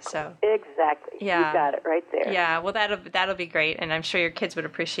 Exactly. So exactly. Yeah. You got it right there. Yeah. Well, that'll be great, and I'm sure your kids would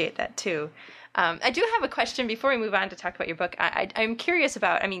appreciate that too. I do have a question before we move on to talk about your book. I'm curious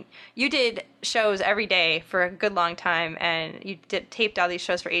about. I mean, you did shows every day for a good long time, and you taped all these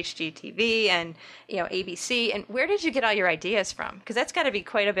shows for HGTV and ABC. And where did you get all your ideas from? Because that's got to be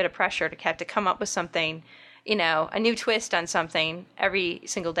quite a bit of pressure to have to come up with something, a new twist on something every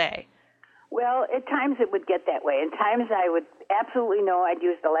single day. Well, at times it would get that way. At times I would absolutely know I'd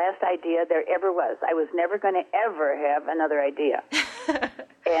used the last idea there ever was. I was never going to ever have another idea.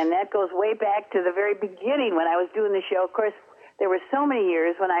 And that goes way back to the very beginning when I was doing the show. Of course, there were so many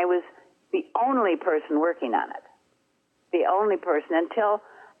years when I was the only person working on it. The only person until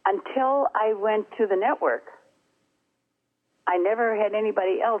I went to the network. I never had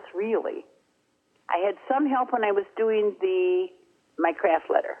anybody else really. I had some help when I was doing my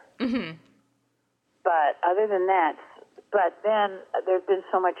craft letter. Mm-hmm. But other than that, then there's been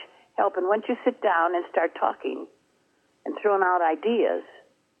so much help. And once you sit down and start talking and throwing out ideas,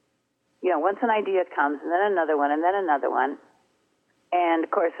 once an idea comes and then another one and then another one. And,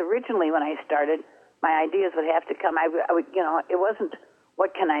 of course, originally when I started, my ideas would have to come. I would, it wasn't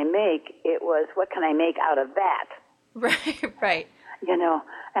what can I make, it was what can I make out of that. Right.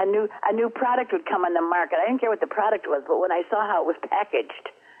 A new product would come on the market. I didn't care what the product was, but when I saw how it was packaged,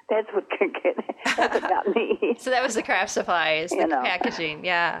 that's what got me. So that was the craft supplies, the packaging,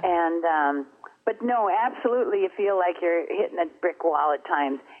 yeah. And but no, absolutely, you feel like you're hitting a brick wall at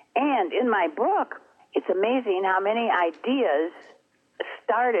times. And in my book, it's amazing how many ideas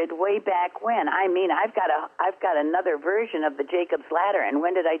started way back when. I mean, I've got another version of the Jacob's Ladder. And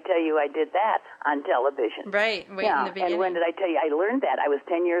when did I tell you I did that on television? Right, in the beginning. And when did I tell you I learned that? I was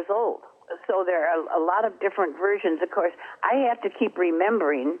 10 years old. So there are a lot of different versions. Of course, I have to keep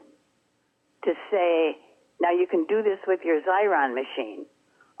remembering to say, now you can do this with your Xyron machine,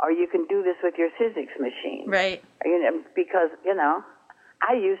 or you can do this with your Sizzix machine. Right. Because,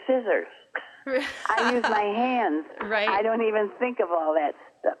 I use scissors. I use my hands. Right. I don't even think of all that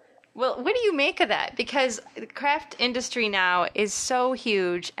stuff. Well, what do you make of that? Because the craft industry now is so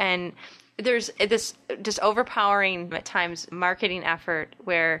huge, and there's this just overpowering, at times, marketing effort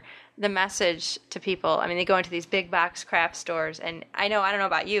where the message to people, I mean, they go into these big box craft stores, and I don't know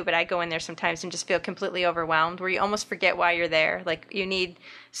about you, but I go in there sometimes and just feel completely overwhelmed, where you almost forget why you're there. Like, you need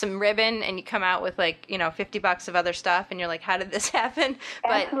some ribbon, and you come out with $50 of other stuff, and you're like, how did this happen?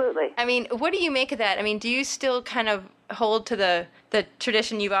 But, absolutely. I mean, what do you make of that? I mean, do you still kind of hold to the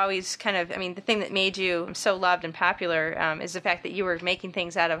tradition you've always the thing that made you so loved and popular is the fact that you were making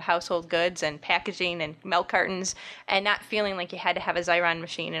things out of household goods and packaging and milk cartons and not feeling like you had to have a Xyron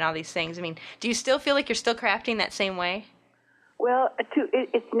machine and all these things. I mean, do you still feel like you're still crafting that same way? Well,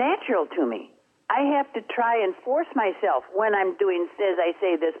 it's natural to me. I have to try and force myself when I'm doing, as I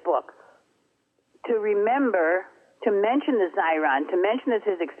say, this book, to remember to mention the Xyron, to mention the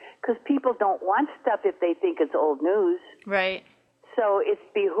Sizzix, because people don't want stuff if they think it's old news. Right. So it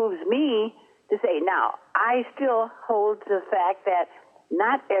behooves me to say, now, I still hold to the fact that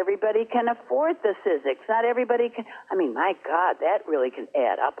not everybody can afford the Sizzix. Not everybody can. I mean, my God, that really can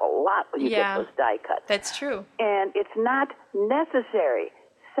add up a lot when you get those die cuts. That's true. And it's not necessary.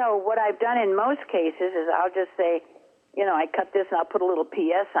 So what I've done in most cases is I'll just say, I cut this and I'll put a little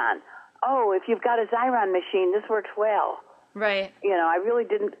PS on. Oh, if you've got a Xyron machine, this works well. Right. I really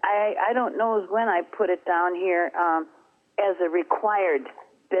didn't, I don't know when I put it down here as a required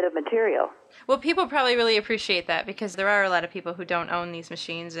bit of material. Well, people probably really appreciate that because there are a lot of people who don't own these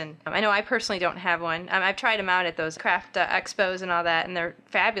machines, and I know I personally don't have one. I've tried them out at those craft expos and all that, and they're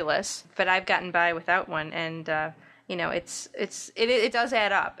fabulous, but I've gotten by without one, and it does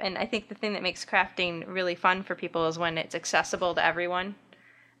add up. And I think the thing that makes crafting really fun for people is when it's accessible to everyone.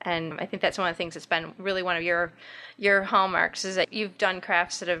 And I think that's one of the things that's been really one of your hallmarks is that you've done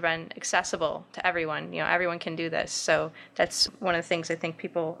crafts that have been accessible to everyone. Everyone can do this. So that's one of the things I think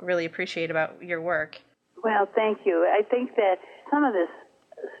people really appreciate about your work. Well, thank you. I think that some of this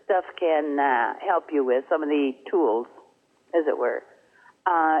stuff can help you with some of the tools, as it were.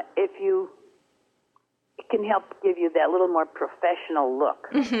 It can help give you that little more professional look.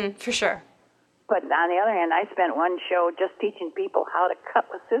 Mm-hmm, for sure. But on the other hand, I spent one show just teaching people how to cut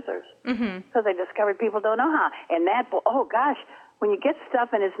with scissors because I discovered people don't know how. And that, oh gosh, when you get stuff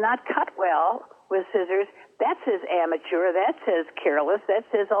and it's not cut well with scissors, that says amateur, that says careless, that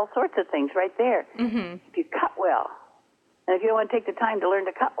says all sorts of things right there. Mm-hmm. If you cut well, and if you don't want to take the time to learn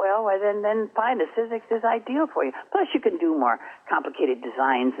to cut well, then fine, the scissors is ideal for you. Plus, you can do more complicated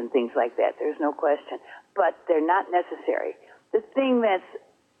designs and things like that. There's no question. But they're not necessary. The thing that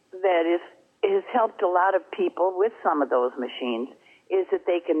has helped a lot of people with some of those machines is that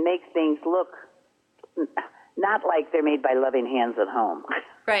they can make things look not like they're made by loving hands at home.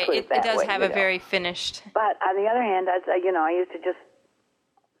 Right. It does way, have a very finished. But on the other hand, I used to just,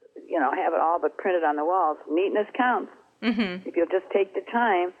 have it all but printed on the walls. Neatness counts. Mm-hmm. If you'll just take the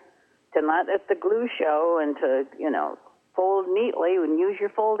time to not let the glue show and to, fold neatly and use your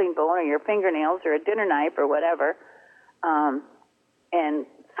folding bone or your fingernails or a dinner knife or whatever, and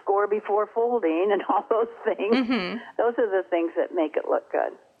score before folding and all those things, mm-hmm. those are the things that make it look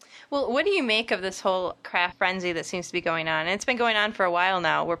good. Well, what do you make of this whole craft frenzy that seems to be going on? And it's been going on for a while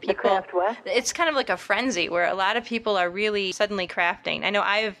now, where people... The craft what? It's kind of like a frenzy, where a lot of people are really suddenly crafting. I know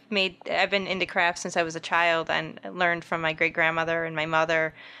I've been into crafts since I was a child and learned from my great-grandmother and my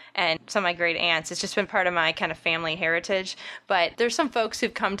mother and some of my great-aunts. It's just been part of my kind of family heritage. But there's some folks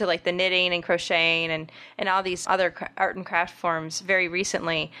who've come to like the knitting and crocheting and all these other art and craft forms very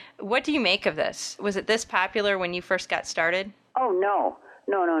recently. What do you make of this? Was it this popular when you first got started? Oh, no.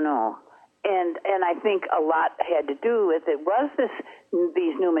 No. And I think a lot had to do with it was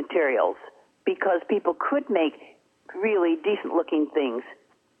these new materials, because people could make really decent-looking things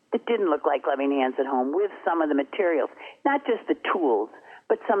that didn't look like loving hands at home with some of the materials, not just the tools,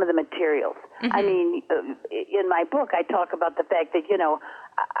 but some of the materials. Mm-hmm. I mean, in my book, I talk about the fact that,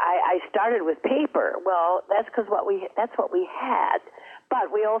 I started with paper. Well, that's because that's what we had.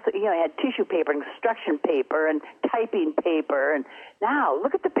 But we also, had tissue paper and construction paper and typing paper. And now,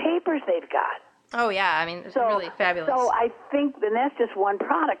 look at the papers they've got. Oh, yeah. I mean, it's really fabulous. So I think, and that's just one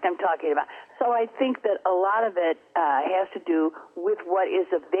product I'm talking about. So I think that a lot of it has to do with what is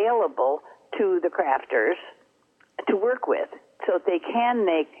available to the crafters to work with, so they can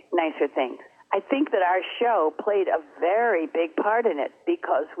make nicer things. I think that our show played a very big part in it,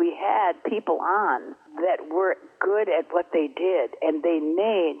 because we had people on that were good at what they did, and they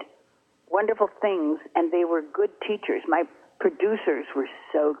made wonderful things, and they were good teachers. My producers were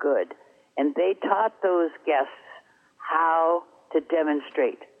so good, and they taught those guests how to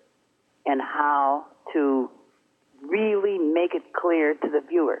demonstrate and how to really make it clear to the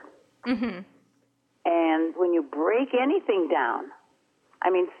viewer. Mm-hmm. And when you break anything down,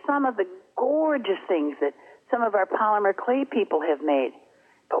 I mean, some of the gorgeous things that some of our polymer clay people have made,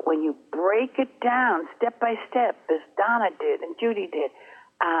 but when you break it down step by step, as Donna did and Judy did,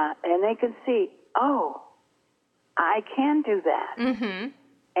 and they can see, oh, I can do that. Mm-hmm.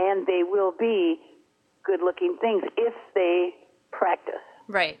 And they will be good-looking things if they practice.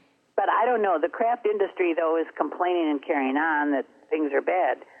 Right. But I don't know. The craft industry, though, is complaining and carrying on that things are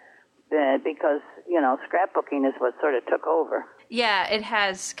bad because, scrapbooking is what sort of took over. Yeah, it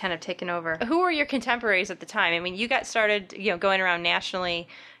has kind of taken over. Who were your contemporaries at the time? I mean, you got started, going around nationally,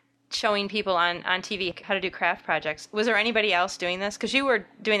 showing people on TV how to do craft projects. Was there anybody else doing this? Because you were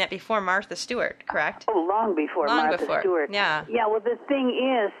doing that before Martha Stewart, correct? Oh, long before Martha Stewart. Yeah. Yeah, well, the thing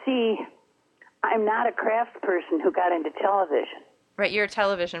is, I'm not a craft person who got into television. Right, you're a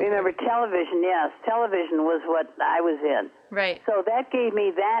television person. Remember, television, yes. Television was what I was in. Right. So that gave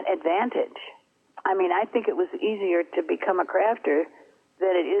me that advantage. I mean, I think it was easier to become a crafter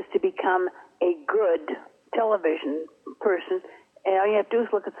than it is to become a good television person. And all you have to do is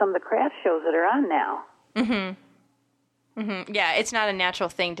look at some of the craft shows that are on now. Mm-hmm. Mm-hmm. Yeah, it's not a natural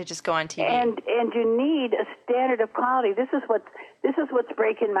thing to just go on TV. And you need a standard of quality. This is what's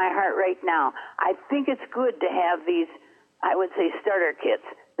breaking my heart right now. I think it's good to have these, I would say, starter kits.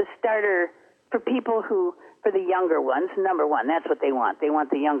 The starter for people for the younger ones, number one, that's what they want. They want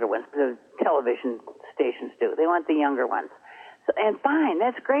the younger ones. The television stations do. They want the younger ones. So, and fine,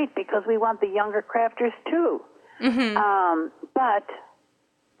 that's great, because we want the younger crafters too. Mm-hmm. But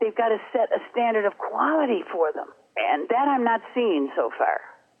they've got to set a standard of quality for them. And that I'm not seeing so far.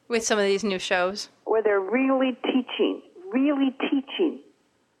 With some of these new shows? Where they're really teaching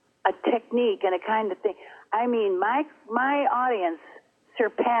a technique and a kind of thing. I mean, my audience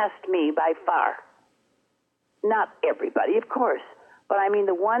surpassed me by far. Not everybody, of course, but I mean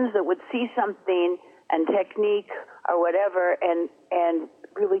the ones that would see something and technique or whatever and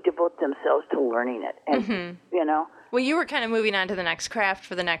really devote themselves to learning it. And, mm-hmm. Well, you were kind of moving on to the next craft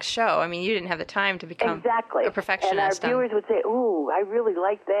for the next show. I mean, you didn't have the time to become a perfectionist. And our viewers would say, ooh, I really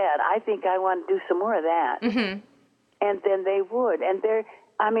like that. I think I want to do some more of that. Mm-hmm. And then they would. And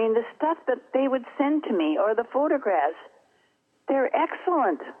the stuff that they would send to me or the photographs, They're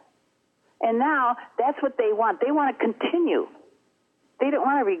excellent. And now that's what they want. They want to continue. They don't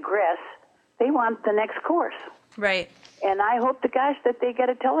want to regress. They want the next course. Right. And I hope to gosh that they get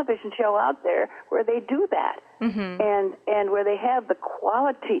a television show out there where they do that. Mm-hmm. And where they have the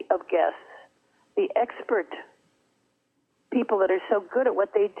quality of guests, the expert people that are so good at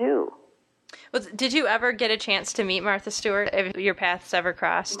what they do. Well, did you ever get a chance to meet Martha Stewart, if your paths ever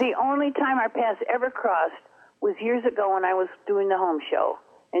crossed? The only time our paths ever crossed was years ago when I was doing the home show,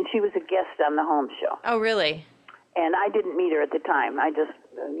 and she was a guest on the home show. Oh, really? And I didn't meet her at the time. I just,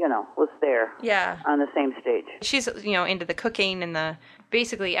 was there on the same stage. She's, into the cooking and the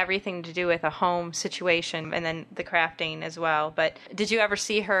basically everything to do with a home situation and then the crafting as well. But did you ever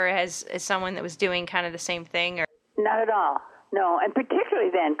see her as someone that was doing kind of the same thing? Or? Not at all. No, and particularly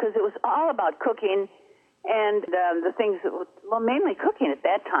then, because it was all about cooking and the things that, mainly cooking at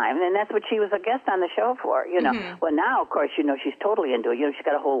that time, and that's what she was a guest on the show for, Mm-hmm. Well, now, of course, she's totally into it. She's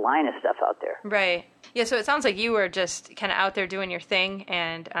got a whole line of stuff out there. Right. Yeah, so it sounds like you were just kind of out there doing your thing,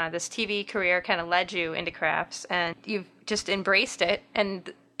 and this TV career kind of led you into crafts, and you've just embraced it,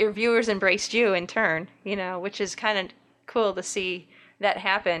 and your viewers embraced you in turn, which is kind of cool to see that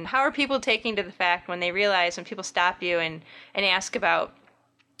happen. How are people taking to the fact when they realize, when people stop you and ask about,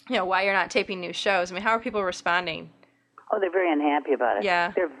 why you're not taping new shows? I mean, how are people responding? Oh, they're very unhappy about it.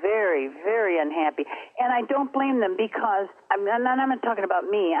 Yeah. They're very, very unhappy. And I don't blame them because, I'm not talking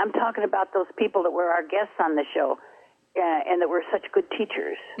about me. I'm talking about those people that were our guests on the show and that were such good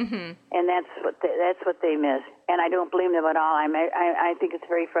teachers. Mm-hmm. And that's what they miss. And I don't blame them at all. I think it's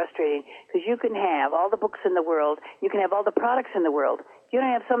very frustrating because you can have all the books in the world. You can have all the products in the world. You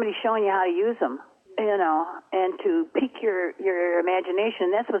don't have somebody showing you how to use them. And to pique your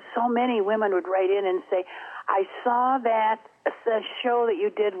imagination. That's what so many women would write in and say, I saw that show that you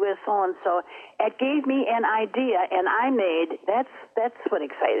did with so-and-so. It gave me an idea, and I made, that's what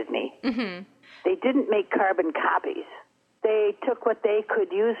excited me. Mm-hmm. They didn't make carbon copies. They took what they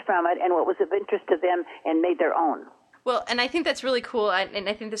could use from it and what was of interest to them and made their own. Well, and I think that's really cool, and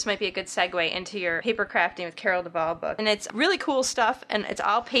I think this might be a good segue into your paper crafting with Carol Duvall book. And it's really cool stuff, and it's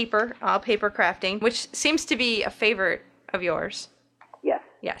all paper crafting, which seems to be a favorite of yours. Yes.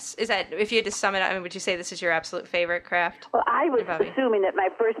 Yes. Is that, if you had to sum it up, would you say this is your absolute favorite craft? Well, I was assuming that my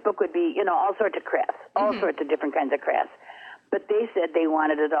first book would be, all sorts of crafts, all sorts of different kinds of crafts. But they said they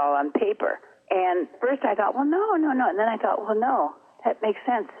wanted it all on paper. And first I thought, well, no. And then I thought, well, no, that makes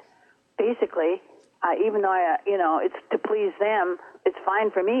sense. Basically, even though it's to please them, it's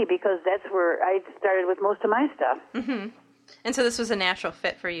fine for me because that's where I started with most of my stuff. Mm-hmm. And so this was a natural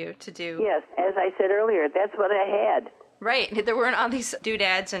fit for you to do. Yes, as I said earlier, that's what I had. Right. There weren't all these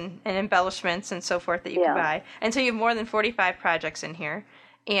doodads and embellishments and so forth that you could buy. And so you have more than 45 projects in here.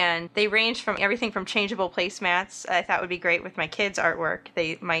 And they range from everything from changeable placemats. I thought would be great with my kids' artwork.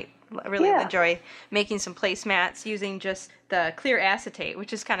 They might really enjoy making some placemats using just the clear acetate,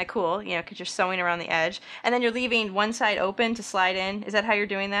 which is kind of cool, because you're sewing around the edge. And then you're leaving one side open to slide in. Is that how you're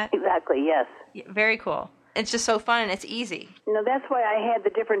doing that? Exactly, yes. Yeah, very cool. It's just so fun and it's easy. That's why I had the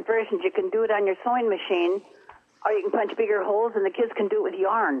different versions. You can do it on your sewing machine, or you can punch bigger holes, and the kids can do it with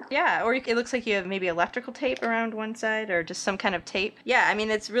yarn. Yeah, or it looks like you have maybe electrical tape around one side, or just some kind of tape. Yeah,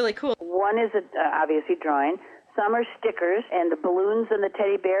 it's really cool. One is obviously drawing. Some are stickers, and the balloons and the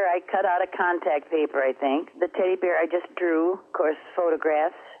teddy bear I cut out of contact paper, I think. The teddy bear I just drew, of course,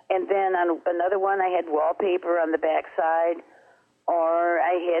 photographs. And then on another one I had wallpaper on the back side, or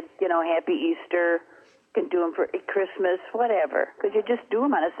I had, Happy Easter. You can do them for Christmas, whatever. Because you just do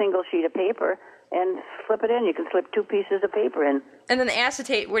them on a single sheet of paper and slip it in. You can slip 2 pieces of paper in. And then the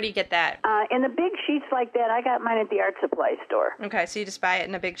acetate, where do you get that? In the big sheets like that, I got mine at the art supply store. Okay, so you just buy it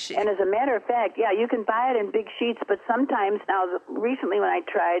in a big sheet. And as a matter of fact, you can buy it in big sheets, but sometimes, now, recently when I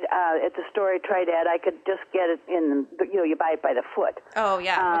tried, at the store I tried at, I could just get it in, you buy it by the foot. Oh,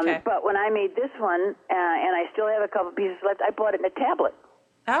 yeah, okay. But when I made this one, and I still have a couple pieces left, I bought it in a tablet.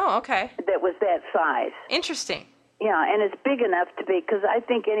 Oh, okay. That was that size. Interesting. Yeah, and it's big enough to be, because I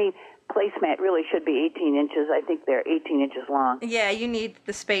think any placemat really should be 18 inches. I think they're 18 inches long. Yeah, you need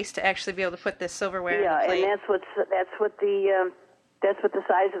the space to actually be able to put this silverware in the plate. Yeah, and that's what the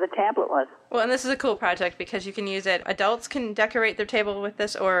size of the tablet was. Well, and this is a cool project because you can use it. Adults can decorate their table with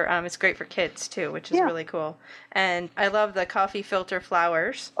this, or it's great for kids too, which is really cool. And I love the coffee filter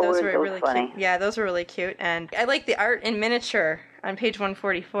flowers. Those were really funny. Cute. Yeah, those are really cute. And I like the art in miniature on page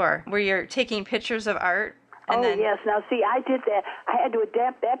 144, where you're taking pictures of art. Yes. Now, see, I did that. I had to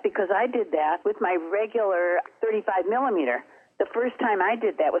adapt that because I did that with my regular 35 millimeter. The first time I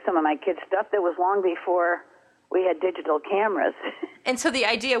did that with some of my kids' stuff, that was long before we had digital cameras. And so the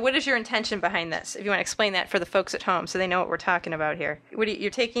idea, what is your intention behind this? If you want to explain that for the folks at home so they know what we're talking about here.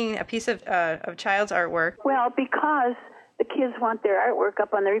 You're taking a piece of child's artwork. Well, because the kids want their artwork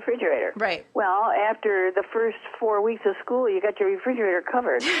up on the refrigerator. Right. Well, after the first 4 weeks of school, you got your refrigerator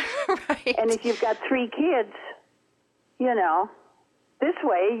covered. Right. And if you've got 3 kids, this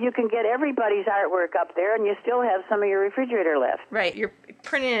way you can get everybody's artwork up there and you still have some of your refrigerator left. Right. You're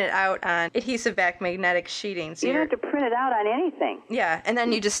printing it out on adhesive back magnetic sheeting. So you don't have to print it out on anything. Yeah, and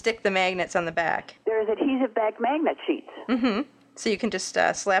then you just stick the magnets on the back. There's adhesive back magnet sheets. Mm-hmm. So you can just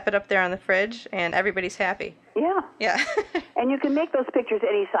slap it up there on the fridge and everybody's happy. Yeah. Yeah. And you can make those pictures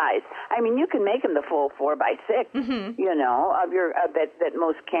any size. I mean, you can make them the full 4x6, of your that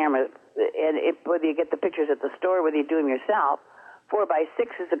most cameras, and whether you get the pictures at the store, whether you do them yourself, 4x6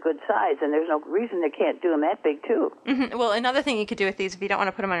 is a good size, and there's no reason they can't do them that big, too. Mm-hmm. Well, another thing you could do with these, if you don't want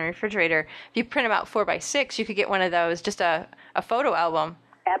to put them on a refrigerator, if you print them out 4x6, you could get one of those, just a photo album,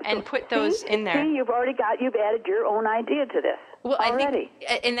 Absolutely. and put those in there. See, you've added your own idea to this. Well, already. I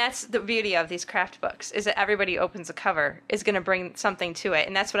think, and that's the beauty of these craft books, is that everybody opens a cover is going to bring something to it,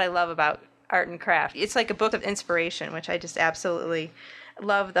 and that's what I love about art and craft. It's like a book of inspiration, which I just absolutely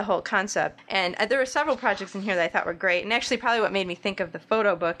love the whole concept. And there were several projects in here that I thought were great. And actually, probably what made me think of the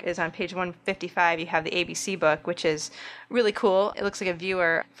photo book is on page 155, you have the ABC book, which is really cool. It looks like a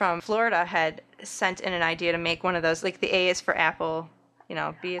viewer from Florida had sent in an idea to make one of those, like the A is for apple,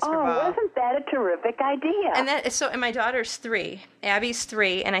 B is for ball. Oh, wasn't that a terrific idea? And my daughter's 3. Abby's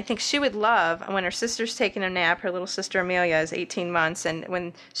 3, and I think she would love when her sister's taking a nap. Her little sister Amelia is 18 months, and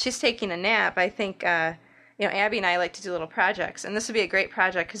when she's taking a nap, I think Abby and I like to do little projects, and this would be a great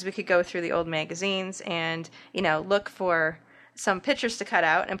project because we could go through the old magazines and look for some pictures to cut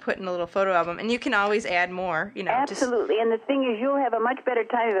out and put in a little photo album, and you can always add more. Absolutely, and the thing is, you'll have a much better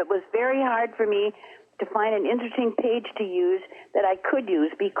time. It was very hard for me to find an interesting page to use that I could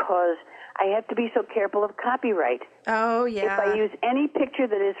use because I have to be so careful of copyright. Oh, yeah. If I use any picture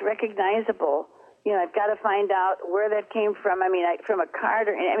that is recognizable, I've got to find out where that came from. I mean, from a card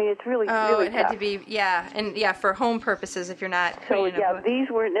it's really, really it had tough. to be, and for home purposes if you're not. So,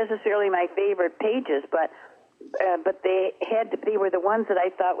 these weren't necessarily my favorite pages, but they were the ones that I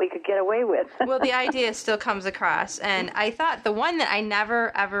thought we could get away with. Well, the idea still comes across, and I thought the one that I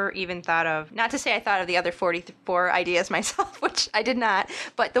never, ever even thought of, not to say I thought of the other 44 ideas myself, which I did not,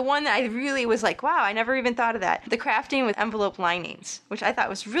 but the one that I really was like, wow, I never even thought of that. The crafting with envelope linings, which I thought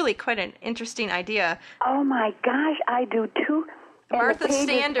was really quite an interesting idea. Oh, my gosh, I do, too. Martha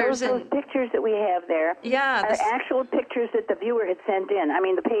Sanders those pictures that we have there are actual pictures that the viewer had sent in. I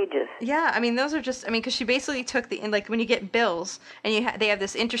mean, the pages. Yeah, those are just, because she basically took when you get bills and they have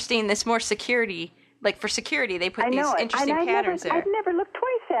this more security, like for security, they put these interesting patterns there. I've never looked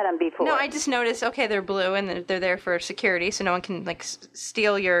twice at them before. No, I just noticed, okay, they're blue and they're there for security, so no one can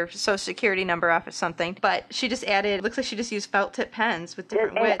steal your social security number off of something. But she just looks like she just used felt tip pens with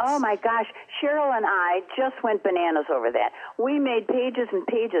different widths. Oh my gosh, Cheryl and I just went bananas over that. We made pages and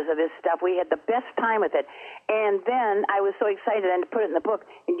pages of this stuff. We had the best time with it. And then I was so excited and to put it in the book.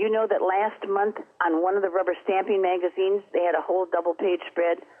 And you know that last month on one of the rubber stamping magazines, they had a whole double-page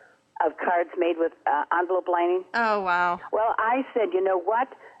spread of cards made with envelope lining. Oh, wow. Well, I said, you know what?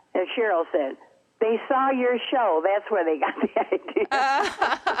 As Cheryl said, they saw your show. That's where they got the idea.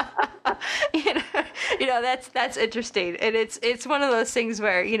 That's interesting. And it's one of those things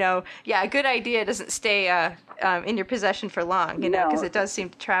where, a good idea doesn't stay in your possession for long, because it does seem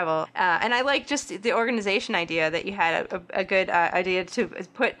to travel. And I like just the organization idea that you had a good idea to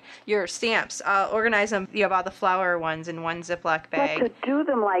put your stamps, organize them. You have all the flower ones in one Ziploc bag. But to do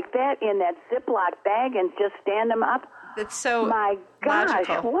them like that in that Ziploc bag and just stand them up, it's so my gosh,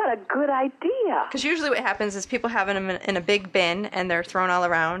 logical. What a good idea. Because usually what happens is people have them in a big bin and they're thrown all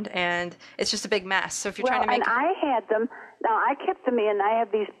around and it's just a big mess. So if you're trying to make... and I had them, now I kept them in, I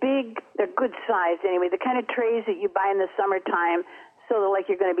have these big, they're good size anyway, the kind of trays that you buy in the summertime so they're like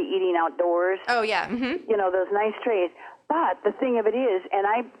you're going to be eating outdoors. Oh, yeah. Mm-hmm. Those nice trays. But the thing of it is, and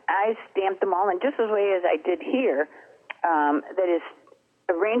I stamped them all in just as way as I did here, that is,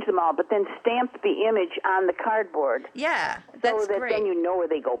 arrange them all, but then stamp the image on the cardboard. Yeah, that's so that great. Then you know where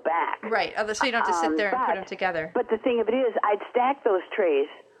they go back. Right, so you don't have to sit there and put them together. But the thing of it is, I'd stack those trays.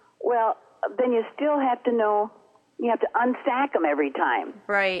 Well, then you still have to know, you have to unstack them every time.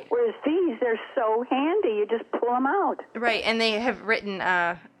 Right. Whereas these, they're so handy, you just pull them out. Right, and they have written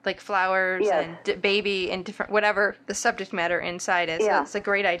like flowers and baby and different, whatever the subject matter inside is. So it's a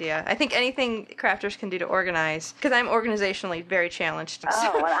great idea. I think anything crafters can do to organize, because I'm organizationally very challenged.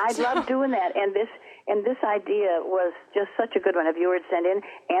 Oh, well, I love doing that. And And this idea was just such a good one. A viewer had sent in,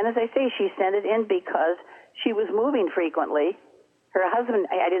 and as I say, she sent it in because she was moving frequently. Her husband,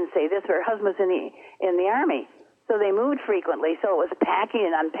 I didn't say this, but her husband was in the Army. So they moved frequently, so it was packing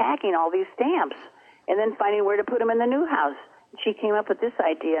and unpacking all these stamps and then finding where to put them in the new house. She came up with this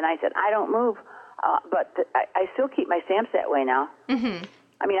idea, and I said, I don't move, but I still keep my stamps that way now. Mm-hmm.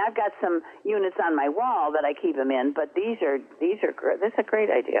 I mean, I've got some units on my wall that I keep them in, but these are great. This is a great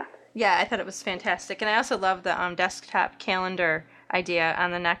idea. Yeah, I thought it was fantastic. And I also love the desktop calendar idea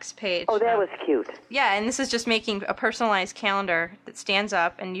on the next page. Oh, that was cute. Yeah, and this is just making a personalized calendar that stands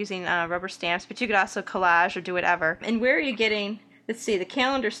up and using rubber stamps, but you could also collage or do whatever. And where are you getting, let's see, the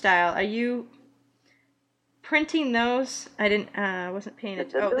calendar style? Are you printing those? I wasn't paying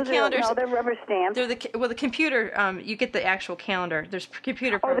attention. The calendars. No, they're rubber stamps. They're the computer, you get the actual calendar. There's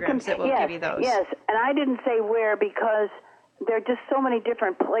computer programs that will give you those. Yes, and I didn't say where because there are just so many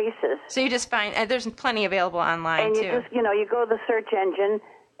different places. So you just find, there's plenty available online, and too. And you go to the search engine,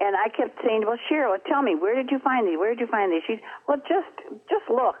 and I kept saying, well, Cheryl, tell me, where did you find these? Where did you find these? She's, well, just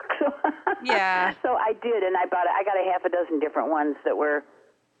look. Yeah. So I did, and I got a half a dozen different ones that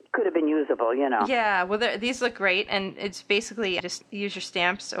could have been usable, Yeah, well, these look great, and it's basically just use your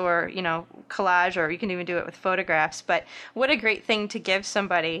stamps or, collage, or you can even do it with photographs. But what a great thing to give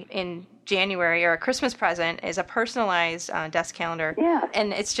somebody in January or a Christmas present is a personalized desk calendar. Yeah.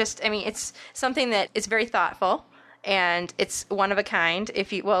 And it's just, it's something that is very thoughtful. And it's one of a kind.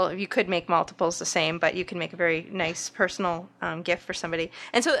 You could make multiples the same, but you can make a very nice personal gift for somebody.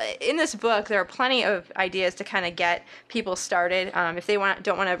 And so in this book, there are plenty of ideas to kind of get people started. If they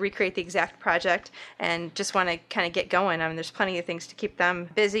don't want to recreate the exact project and just want to kind of get going, there's plenty of things to keep them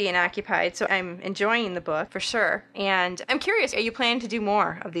busy and occupied. So I'm enjoying the book for sure. And I'm curious, are you planning to do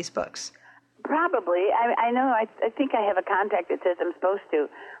more of these books? Probably. I know. I think I have a contact that says I'm supposed to,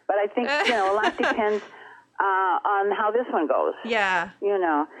 but I think a lot depends on how this one goes. Yeah.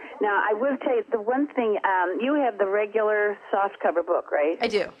 Now, I will tell you, the one thing, you have the regular softcover book, right? I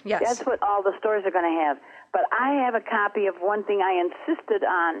do, yes. That's what all the stores are going to have. But I have a copy of one thing I insisted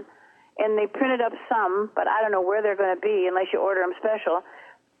on, and they printed up some, but I don't know where they're going to be unless you order them special,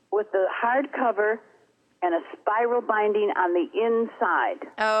 with the hardcover and a spiral binding on the inside.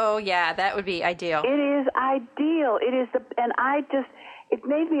 Oh, yeah, that would be ideal. It is ideal. It is it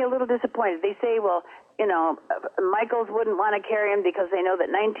made me a little disappointed. They say, well, Michaels wouldn't want to carry them because they know that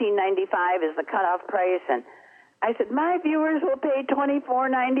 $19.95 is the cutoff price. And I said, my viewers will pay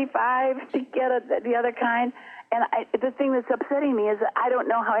 $24.95 to get the other kind. And the thing that's upsetting me is that I don't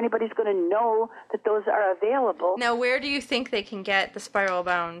know how anybody's going to know that those are available. Now, where do you think they can get the spiral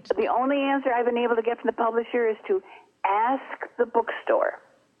bound? The only answer I've been able to get from the publisher is to ask the bookstore.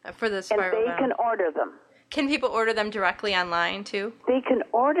 For the spiral bound. And they can order them. Can people order them directly online, too? They can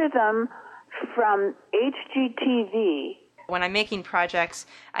order them from HGTV. When I'm making projects,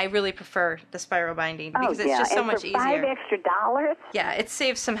 I really prefer the spiral binding because it's just so much easier. $5 extra. Yeah, it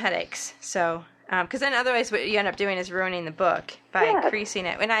saves some headaches. So, because then otherwise what you end up doing is ruining the book by creasing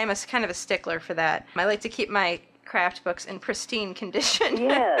it. And I am kind of a stickler for that. I like to keep my craft books in pristine condition.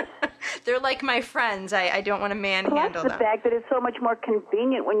 Yes. They're like my friends. I don't want to manhandle them. Plus the fact that it's so much more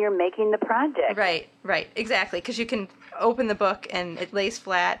convenient when you're making the project. Right, exactly. Because you can open the book and it lays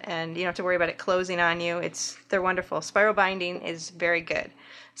flat and you don't have to worry about it closing on you. They're wonderful. Spiral binding is very good.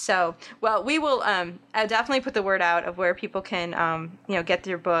 So, well, we will I'll definitely put the word out of where people can, get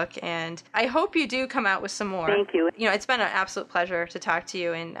their book. And I hope you do come out with some more. Thank you. It's been an absolute pleasure to talk to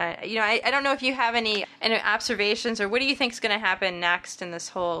you. And, I don't know if you have any observations or what do you think is going to happen next in this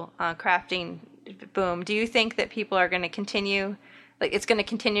whole crafting boom? Do you think that people are going to continue, it's going to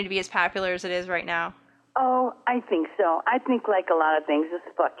continue to be as popular as it is right now? Oh, I think so. I think like a lot of things, this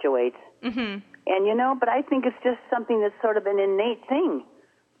fluctuates. Mm-hmm. And, but I think it's just something that's sort of an innate thing.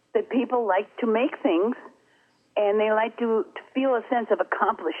 That people like to make things, and they like to feel a sense of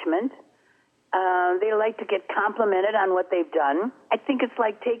accomplishment. They like to get complimented on what they've done. I think it's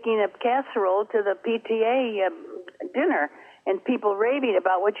like taking a casserole to the PTA dinner and people raving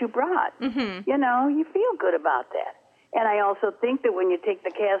about what you brought. Mm-hmm. You feel good about that. And I also think that when you take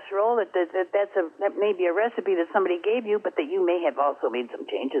the casserole, that may be a recipe that somebody gave you, but that you may have also made some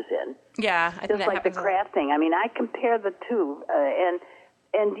changes in. Yeah, I think just like the craft thing. I mean, I compare the two,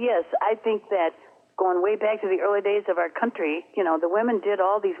 And yes, I think that going way back to the early days of our country, the women did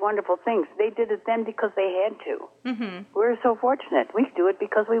all these wonderful things. They did it then because they had to. Mm-hmm. We're so fortunate. We do it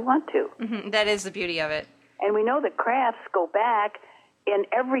because we want to. Mm-hmm. That is the beauty of it. And we know that crafts go back in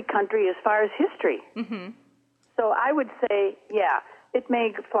every country as far as history. Mm-hmm. So I would say, yeah, it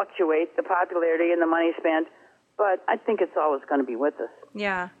may fluctuate, the popularity and the money spent, but I think it's always going to be with us.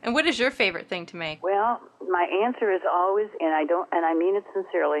 Yeah. And what is your favorite thing to make? Well, my answer is always, and I mean it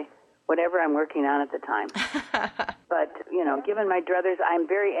sincerely, whatever I'm working on at the time. But, given my druthers, I'm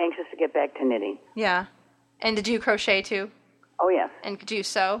very anxious to get back to knitting. Yeah. And did you crochet too? Oh, yes. And do you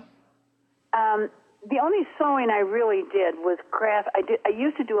sew? The only sewing I really did was craft. I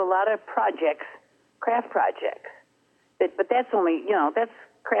used to do a lot of projects, craft projects. But that's only, that's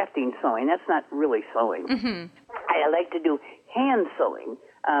crafting sewing. That's not really sewing. Mm-hmm. I like to do hand sewing,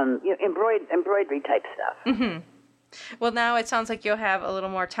 embroidery type stuff. Mm-hmm. Well, now it sounds like you'll have a little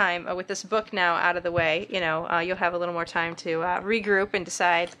more time with this book now out of the way. You'll have a little more time to regroup and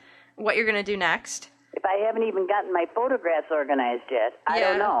decide what you're going to do next. If I haven't even gotten my photographs organized yet, I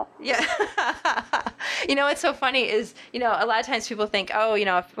don't know. Yeah. What's so funny is, a lot of times people think,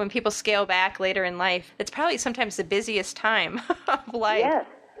 when people scale back later in life, it's probably sometimes the busiest time of life. Yes.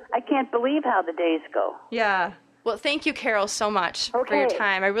 I can't believe how the days go. Yeah. Well, thank you, Carol, so much for your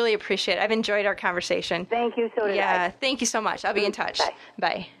time. I really appreciate it. I've enjoyed our conversation. Thank you. So did I. Yeah. Thank you so much. I'll be in touch. Bye.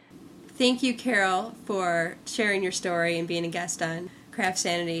 Bye. Thank you, Carol, for sharing your story and being a guest on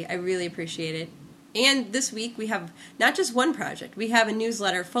CraftSanity. I really appreciate it. And this week we have not just one project, we have a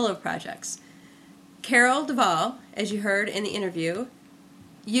newsletter full of projects. Carol Duvall, as you heard in the interview,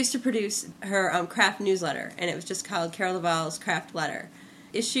 used to produce her craft newsletter, and it was just called Carol Duvall's Craft Letter.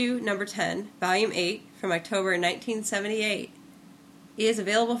 Issue number 10, volume 8, from October 1978, is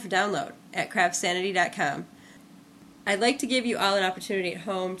available for download at craftsanity.com. I'd like to give you all an opportunity at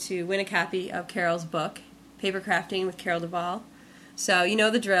home to win a copy of Carol's book, Paper Crafting with Carol Duvall. So you know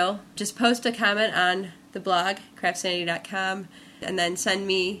the drill. Just post a comment on the blog, craftsanity.com, and then send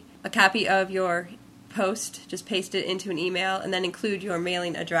me a copy of your post. Just paste it into an email, and then include your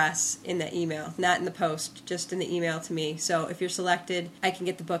mailing address in the email. Not in the post, just in the email to me. So if you're selected, I can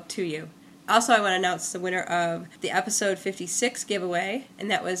get the book to you. Also, I want to announce the winner of the episode 56 giveaway, and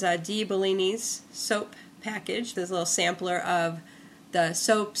that was Dee Bellini's soap package. There's a little sampler of the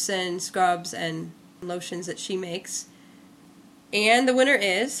soaps and scrubs and lotions that she makes. And the winner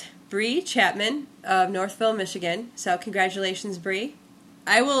is Bree Chapman of Northville, Michigan. So congratulations, Bree.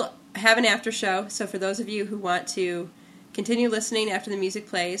 I will have an after show, so for those of you who want to continue listening after the music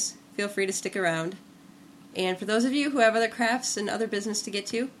plays, feel free to stick around. And for those of you who have other crafts and other business to get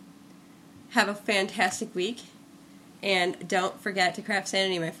to, have a fantastic week. And don't forget to craft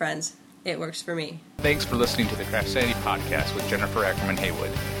sanity, my friends. It works for me. Thanks for listening to the CraftSanity podcast with Jennifer Ackerman Haywood.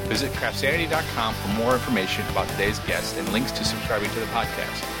 Visit CraftSanity.com for more information about today's guest and links to subscribing to the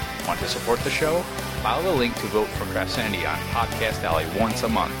podcast. Want to support the show? Follow the link to vote for CraftSanity on Podcast Alley once a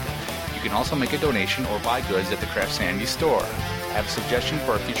month. You can also make a donation or buy goods at the CraftSanity store. Have a suggestion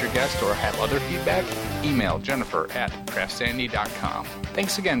for a future guest or have other feedback? Email Jennifer at CraftSanity.com.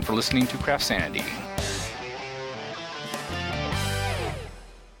 Thanks again for listening to CraftSanity.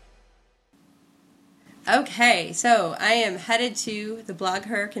 Okay, so I am headed to the Blog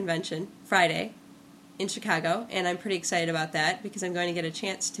Her convention Friday in Chicago, and I'm pretty excited about that because I'm going to get a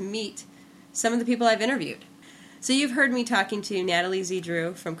chance to meet some of the people I've interviewed. So you've heard me talking to Natalie Z.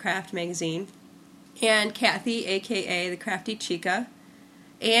 Drew from Craft Magazine, and Kathy, a.k.a. the Crafty Chica,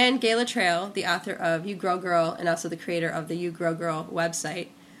 and Gayla Trail, the author of You Grow Girl and also the creator of the You Grow Girl website,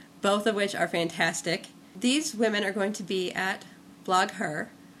 both of which are fantastic. These women are going to be at Blog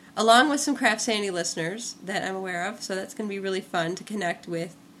Her, along with some CraftSanity listeners that I'm aware of, so that's going to be really fun to connect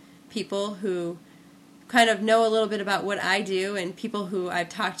with people who kind of know a little bit about what I do and people who I've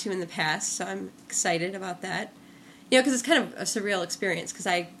talked to in the past, so I'm excited about that. Because it's kind of a surreal experience, because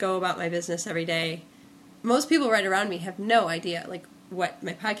I go about my business every day. Most people right around me have no idea, what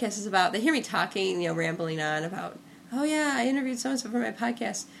my podcast is about. They hear me talking, rambling on about, oh yeah, I interviewed so-and-so for my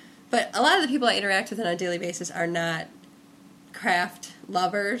podcast. But a lot of the people I interact with on a daily basis are not craft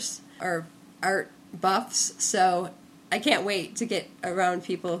lovers or art buffs, so I can't wait to get around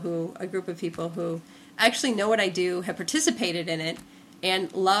a group of people who actually know what I do, have participated in it,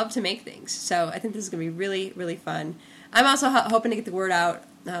 and love to make things. So I think this is going to be really, really fun. I'm also hoping to get the word out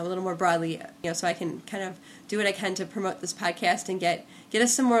a little more broadly, so I can kind of do what I can to promote this podcast and get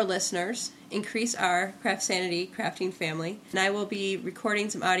us some more listeners, increase our CraftSanity crafting family. And I will be recording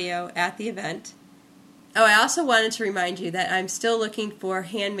some audio at the event. Oh, I also wanted to remind you that I'm still looking for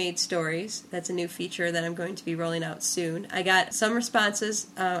handmade stories. That's a new feature that I'm going to be rolling out soon. I got some responses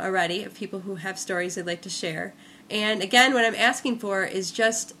already of people who have stories they'd like to share. And again, what I'm asking for is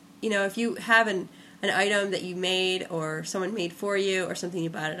just, if you have an item that you made or someone made for you or something you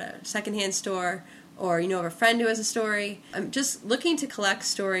bought at a secondhand store or you know of a friend who has a story, I'm just looking to collect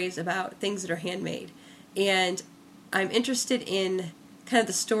stories about things that are handmade. And I'm interested in kind of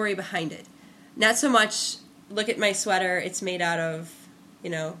the story behind it. Not so much, look at my sweater, it's made out of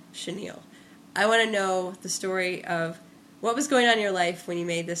chenille. I want to know the story of what was going on in your life when you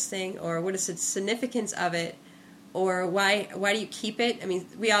made this thing, or what is the significance of it, or why do you keep it? I mean,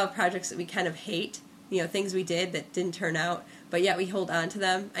 we all have projects that we kind of hate, things we did that didn't turn out, but yet we hold on to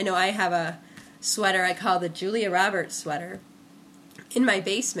them. I know I have a sweater I call the Julia Roberts sweater in my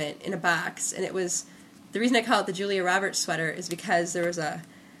basement in a box, and the reason I call it the Julia Roberts sweater is because there was a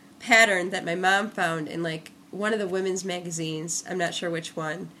pattern that my mom found in one of the women's magazines, I'm not sure which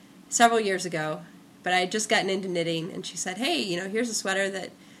one, several years ago, but I had just gotten into knitting, and she said, hey, here's a sweater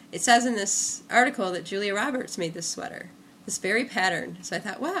that it says in this article that Julia Roberts made this sweater, this very pattern. So I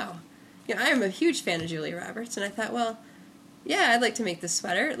thought, wow, I am a huge fan of Julia Roberts, and I thought, well, yeah, I'd like to make this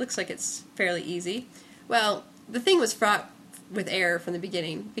sweater. It looks like it's fairly easy. Well, the thing was fraught with error from the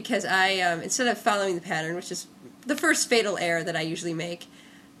beginning, because I, instead of following the pattern, which is the first fatal error that I usually make,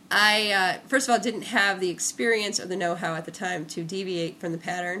 I, first of all, didn't have the experience or the know-how at the time to deviate from the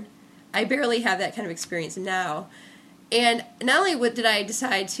pattern. I barely have that kind of experience now. And not only did I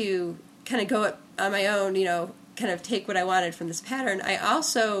decide to kind of go on my own, kind of take what I wanted from this pattern, I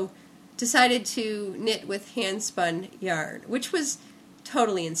also decided to knit with hand-spun yarn, which was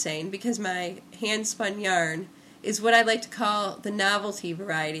totally insane, because my hand-spun yarn is what I like to call the novelty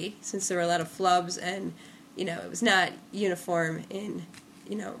variety, since there were a lot of flubs and, it was not uniform in,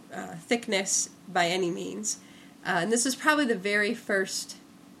 thickness by any means. And this was probably the very first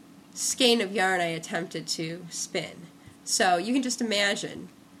skein of yarn I attempted to spin. So you can just imagine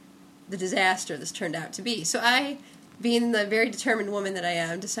the disaster this turned out to be. So I, being the very determined woman that I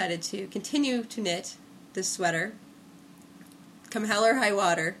am, decided to continue to knit this sweater. Come hell or high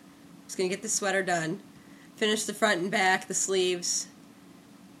water, I was going to get this sweater done, finish the front and back, the sleeves,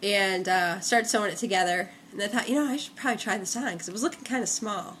 and start sewing it together. And I thought, I should probably try this on, because it was looking kind of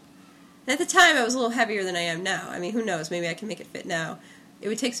small. And at the time, I was a little heavier than I am now. I mean, who knows, maybe I can make it fit now. It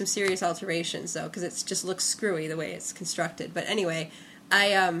would take some serious alterations, though, because it just looks screwy the way it's constructed. But anyway,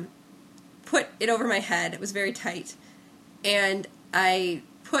 I put it over my head. It was very tight. And I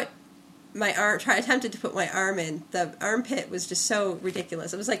put my arm, attempted to put my arm in. The armpit was just so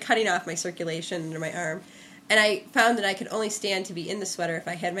ridiculous. It was like cutting off my circulation under my arm. And I found that I could only stand to be in the sweater if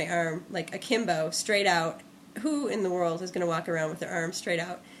I had my arm like akimbo, straight out. Who in the world is going to walk around with their arm straight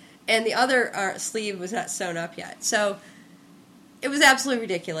out? And the other sleeve was not sewn up yet. So it was absolutely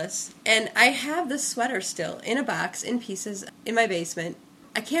ridiculous. And I have this sweater still in a box, in pieces, in my basement.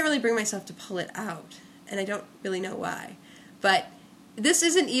 I can't really bring myself to pull it out, and I don't really know why. But this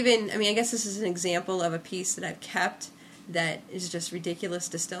isn't even, I guess this is an example of a piece that I've kept that is just ridiculous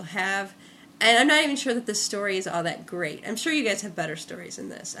to still have. And I'm not even sure that this story is all that great. I'm sure you guys have better stories than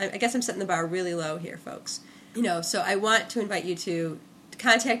this. I guess I'm setting the bar really low here, folks. So I want to invite you to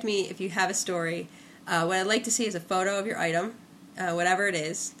contact me if you have a story. What I'd like to see is a photo of your item, whatever it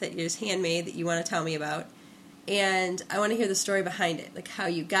is that is handmade that you want to tell me about. And I want to hear the story behind it, like how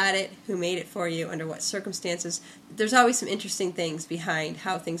you got it, who made it for you, under what circumstances. There's always some interesting things behind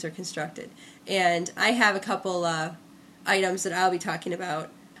how things are constructed. And I have a couple items that I'll be talking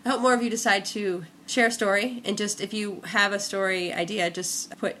about. I hope more of you decide to share a story, and just if you have a story idea,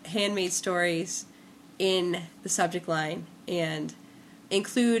 just put handmade stories in the subject line and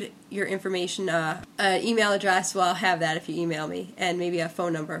include your information, an email address. Well, I'll have that if you email me, and maybe a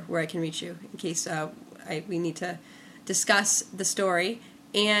phone number where I can reach you in case we need to discuss the story.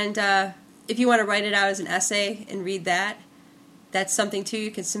 And if you want to write it out as an essay and read that, that's something too.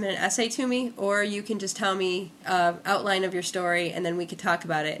 You can submit an essay to me, or you can just tell me outline of your story, and then we could talk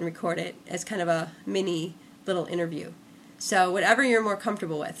about it and record it as kind of a mini little interview. So whatever you're more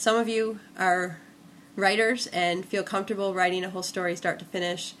comfortable with. Some of you are writers and feel comfortable writing a whole story start to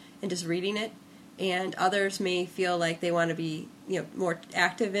finish and just reading it, and others may feel like they want to be more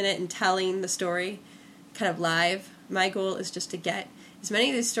active in it and telling the story kind of live. My goal is just to get as many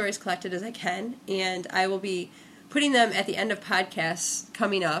of these stories collected as I can, and I will be putting them at the end of podcasts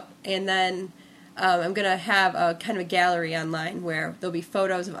coming up, and then I'm going to have a kind of a gallery online where there'll be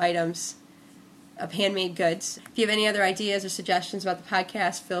photos of items of handmade goods. If you have any other ideas or suggestions about the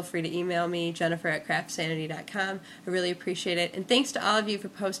podcast, feel free to email me, Jennifer@CraftSanity.com. I really appreciate it. And thanks to all of you for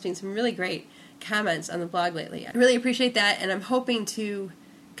posting some really great comments on the blog lately. I really appreciate that, and I'm hoping to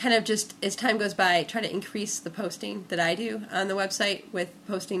kind of just, as time goes by, try to increase the posting that I do on the website with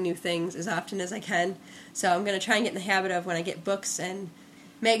posting new things as often as I can. So I'm going to try and get in the habit of when I get books and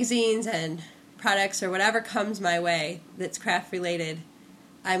magazines and products or whatever comes my way that's craft related,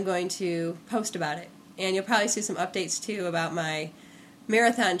 I'm going to post about it. And you'll probably see some updates too about my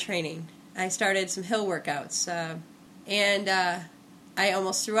marathon training. I started some hill workouts, and I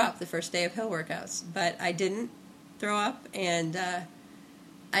almost threw up the first day of hill workouts, but I didn't throw up, and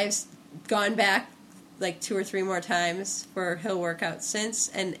I've gone back like 2 or 3 more times for hill workouts since,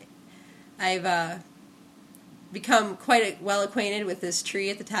 and I've become quite well acquainted with this tree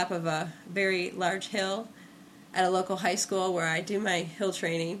at the top of a very large hill at a local high school where I do my hill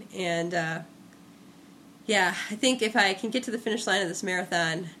training. And I think if I can get to the finish line of this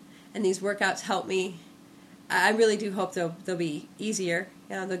marathon and these workouts help me, I really do hope they'll be easier.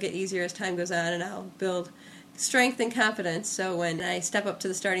 They'll get easier as time goes on, and I'll build strength and confidence. So when I step up to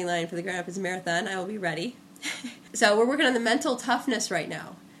the starting line for the Grand Rapids Marathon, I will be ready. So we're working on the mental toughness right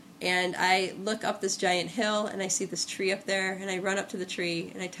now. And I look up this giant hill, and I see this tree up there, and I run up to the tree,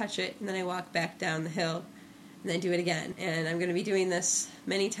 and I touch it, and then I walk back down the hill, and then do it again. And I'm going to be doing this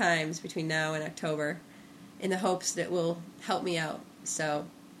many times between now and October in the hopes that it will help me out. So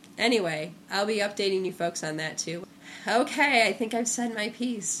anyway, I'll be updating you folks on that too. Okay, I think I've said my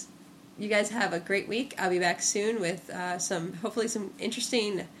piece. You guys have a great week. I'll be back soon with hopefully some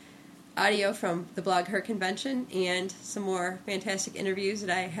interesting audio from the Blog Her Convention and some more fantastic interviews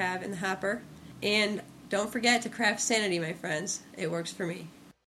that I have in the hopper. And don't forget to craft sanity, my friends. It works for me.